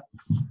the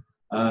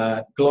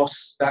filler.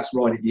 Gloss, that's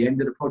right at the end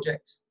of the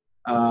project.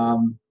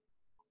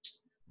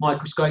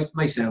 Microscope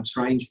may sound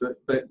strange,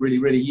 but really,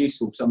 really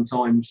useful.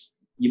 Sometimes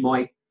you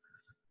might,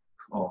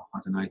 I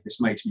don't know, this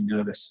makes me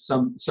nervous.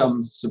 Some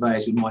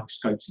surveyors with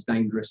microscopes are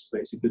dangerous,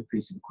 but it's a good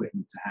piece of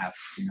equipment to have.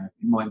 It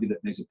might be that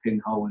there's a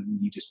pinhole and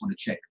you just want to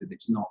check that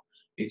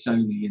it's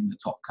only in the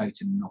top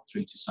coating and not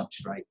through to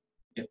substrate.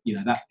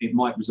 That it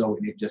might result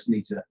in it just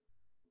needs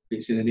if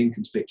it's in an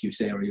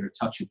inconspicuous area, a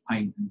touch of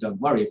paint and don't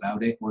worry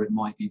about it, or it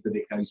might be that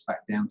it goes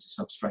back down to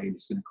substrate and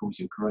it's going to cause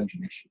you a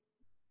corrosion issue.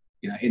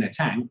 In a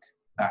tank,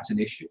 that's an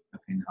issue, a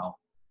pinhole.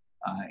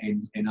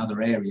 In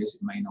other areas,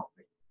 it may not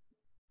be.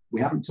 We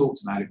haven't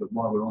talked about it, but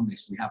while we're on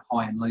this, we have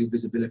high and low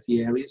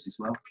visibility areas as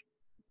well.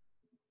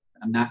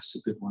 And that's a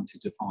good one to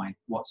define.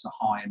 What's a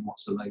high and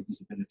what's a low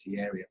visibility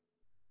area?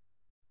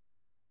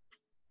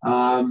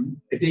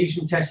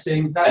 Adhesion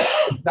testing,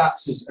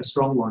 that's a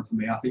strong one for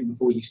me. I think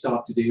before you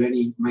start to do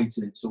any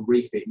maintenance or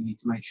refit, you need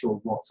to make sure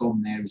what's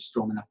on there is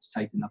strong enough to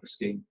take another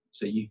scheme.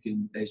 So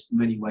there's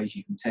many ways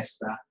you can test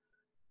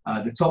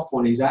that. The top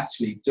one is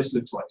actually just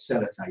looks like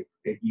sellotape.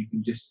 You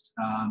can just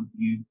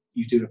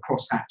you do a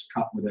crosshatch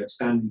cut with a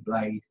Stanley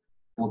blade,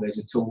 or there's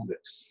a tool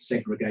that's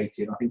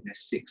segregated. I think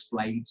there's 6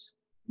 blades.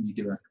 And you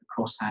do a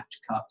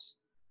crosshatch cut,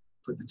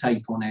 put the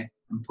tape on it,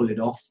 and pull it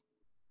off.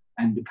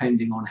 And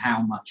depending on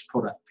how much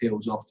product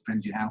peels off,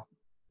 tells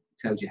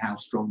you how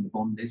strong the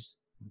bond is.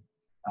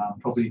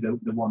 Probably the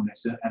one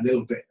that's a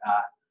little bit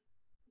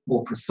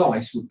more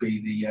precise would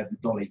be the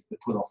dolly, the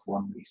pull-off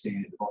one that you see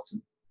at the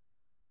bottom.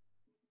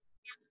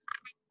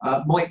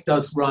 Mike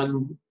does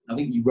run, I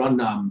think you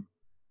run,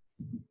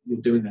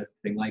 you're doing the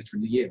thing later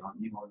in the year,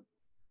 aren't you, on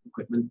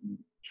equipment?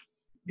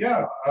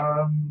 Yeah,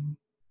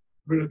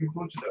 we're looking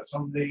forward to that. It's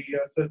on the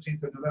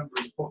 13th of November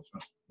in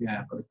Portsmouth.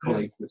 Yeah, I've got a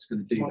colleague that's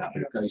going to do that,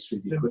 that goes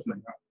through the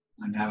equipment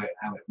and how it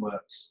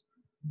works.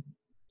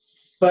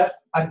 But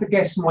I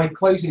guess my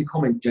closing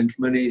comment,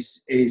 gentlemen,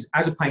 is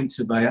as a paint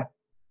surveyor,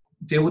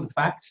 deal with the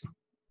fact,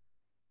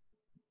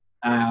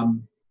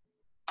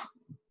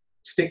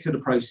 stick to the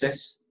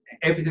process.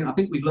 Everything, I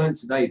think we've learned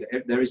today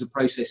that there is a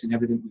process in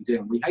everything we do,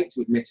 and we hate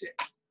to admit it,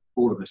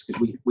 all of us, because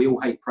we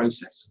all hate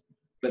process.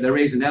 But there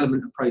is an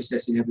element of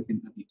process in everything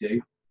that we do.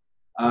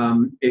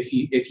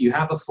 If you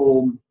have a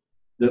form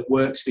that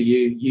works for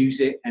you, use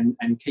it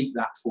and keep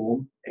that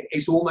form.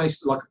 It's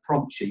almost like a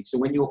prompt sheet. So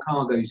when your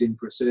car goes in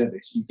for a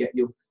service, you get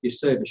your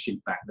service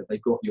sheet back that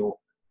they've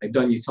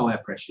done your tyre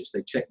pressures,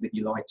 they check that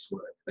your lights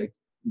work, they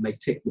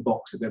tick the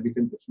box of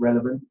everything that's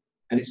relevant.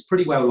 And it's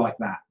pretty well like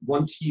that.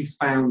 Once you've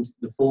found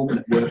the form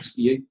that works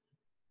for you,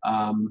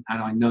 and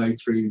I know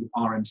through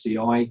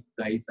RMCI,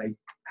 they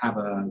have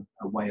a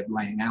way of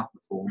laying out the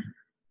form,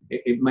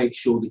 it makes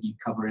sure that you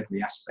cover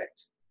every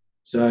aspect.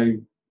 So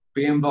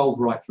be involved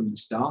right from the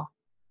start.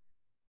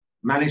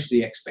 Manage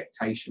the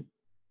expectation.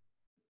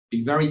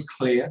 Be very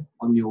clear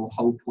on your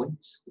whole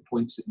points, the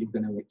points that you're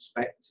going to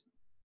expect,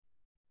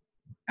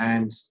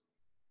 and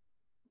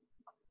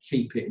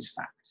keep it as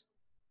fact.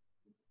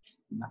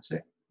 And that's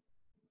it.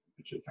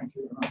 Richard, thank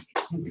you very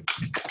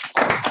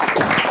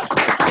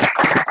much.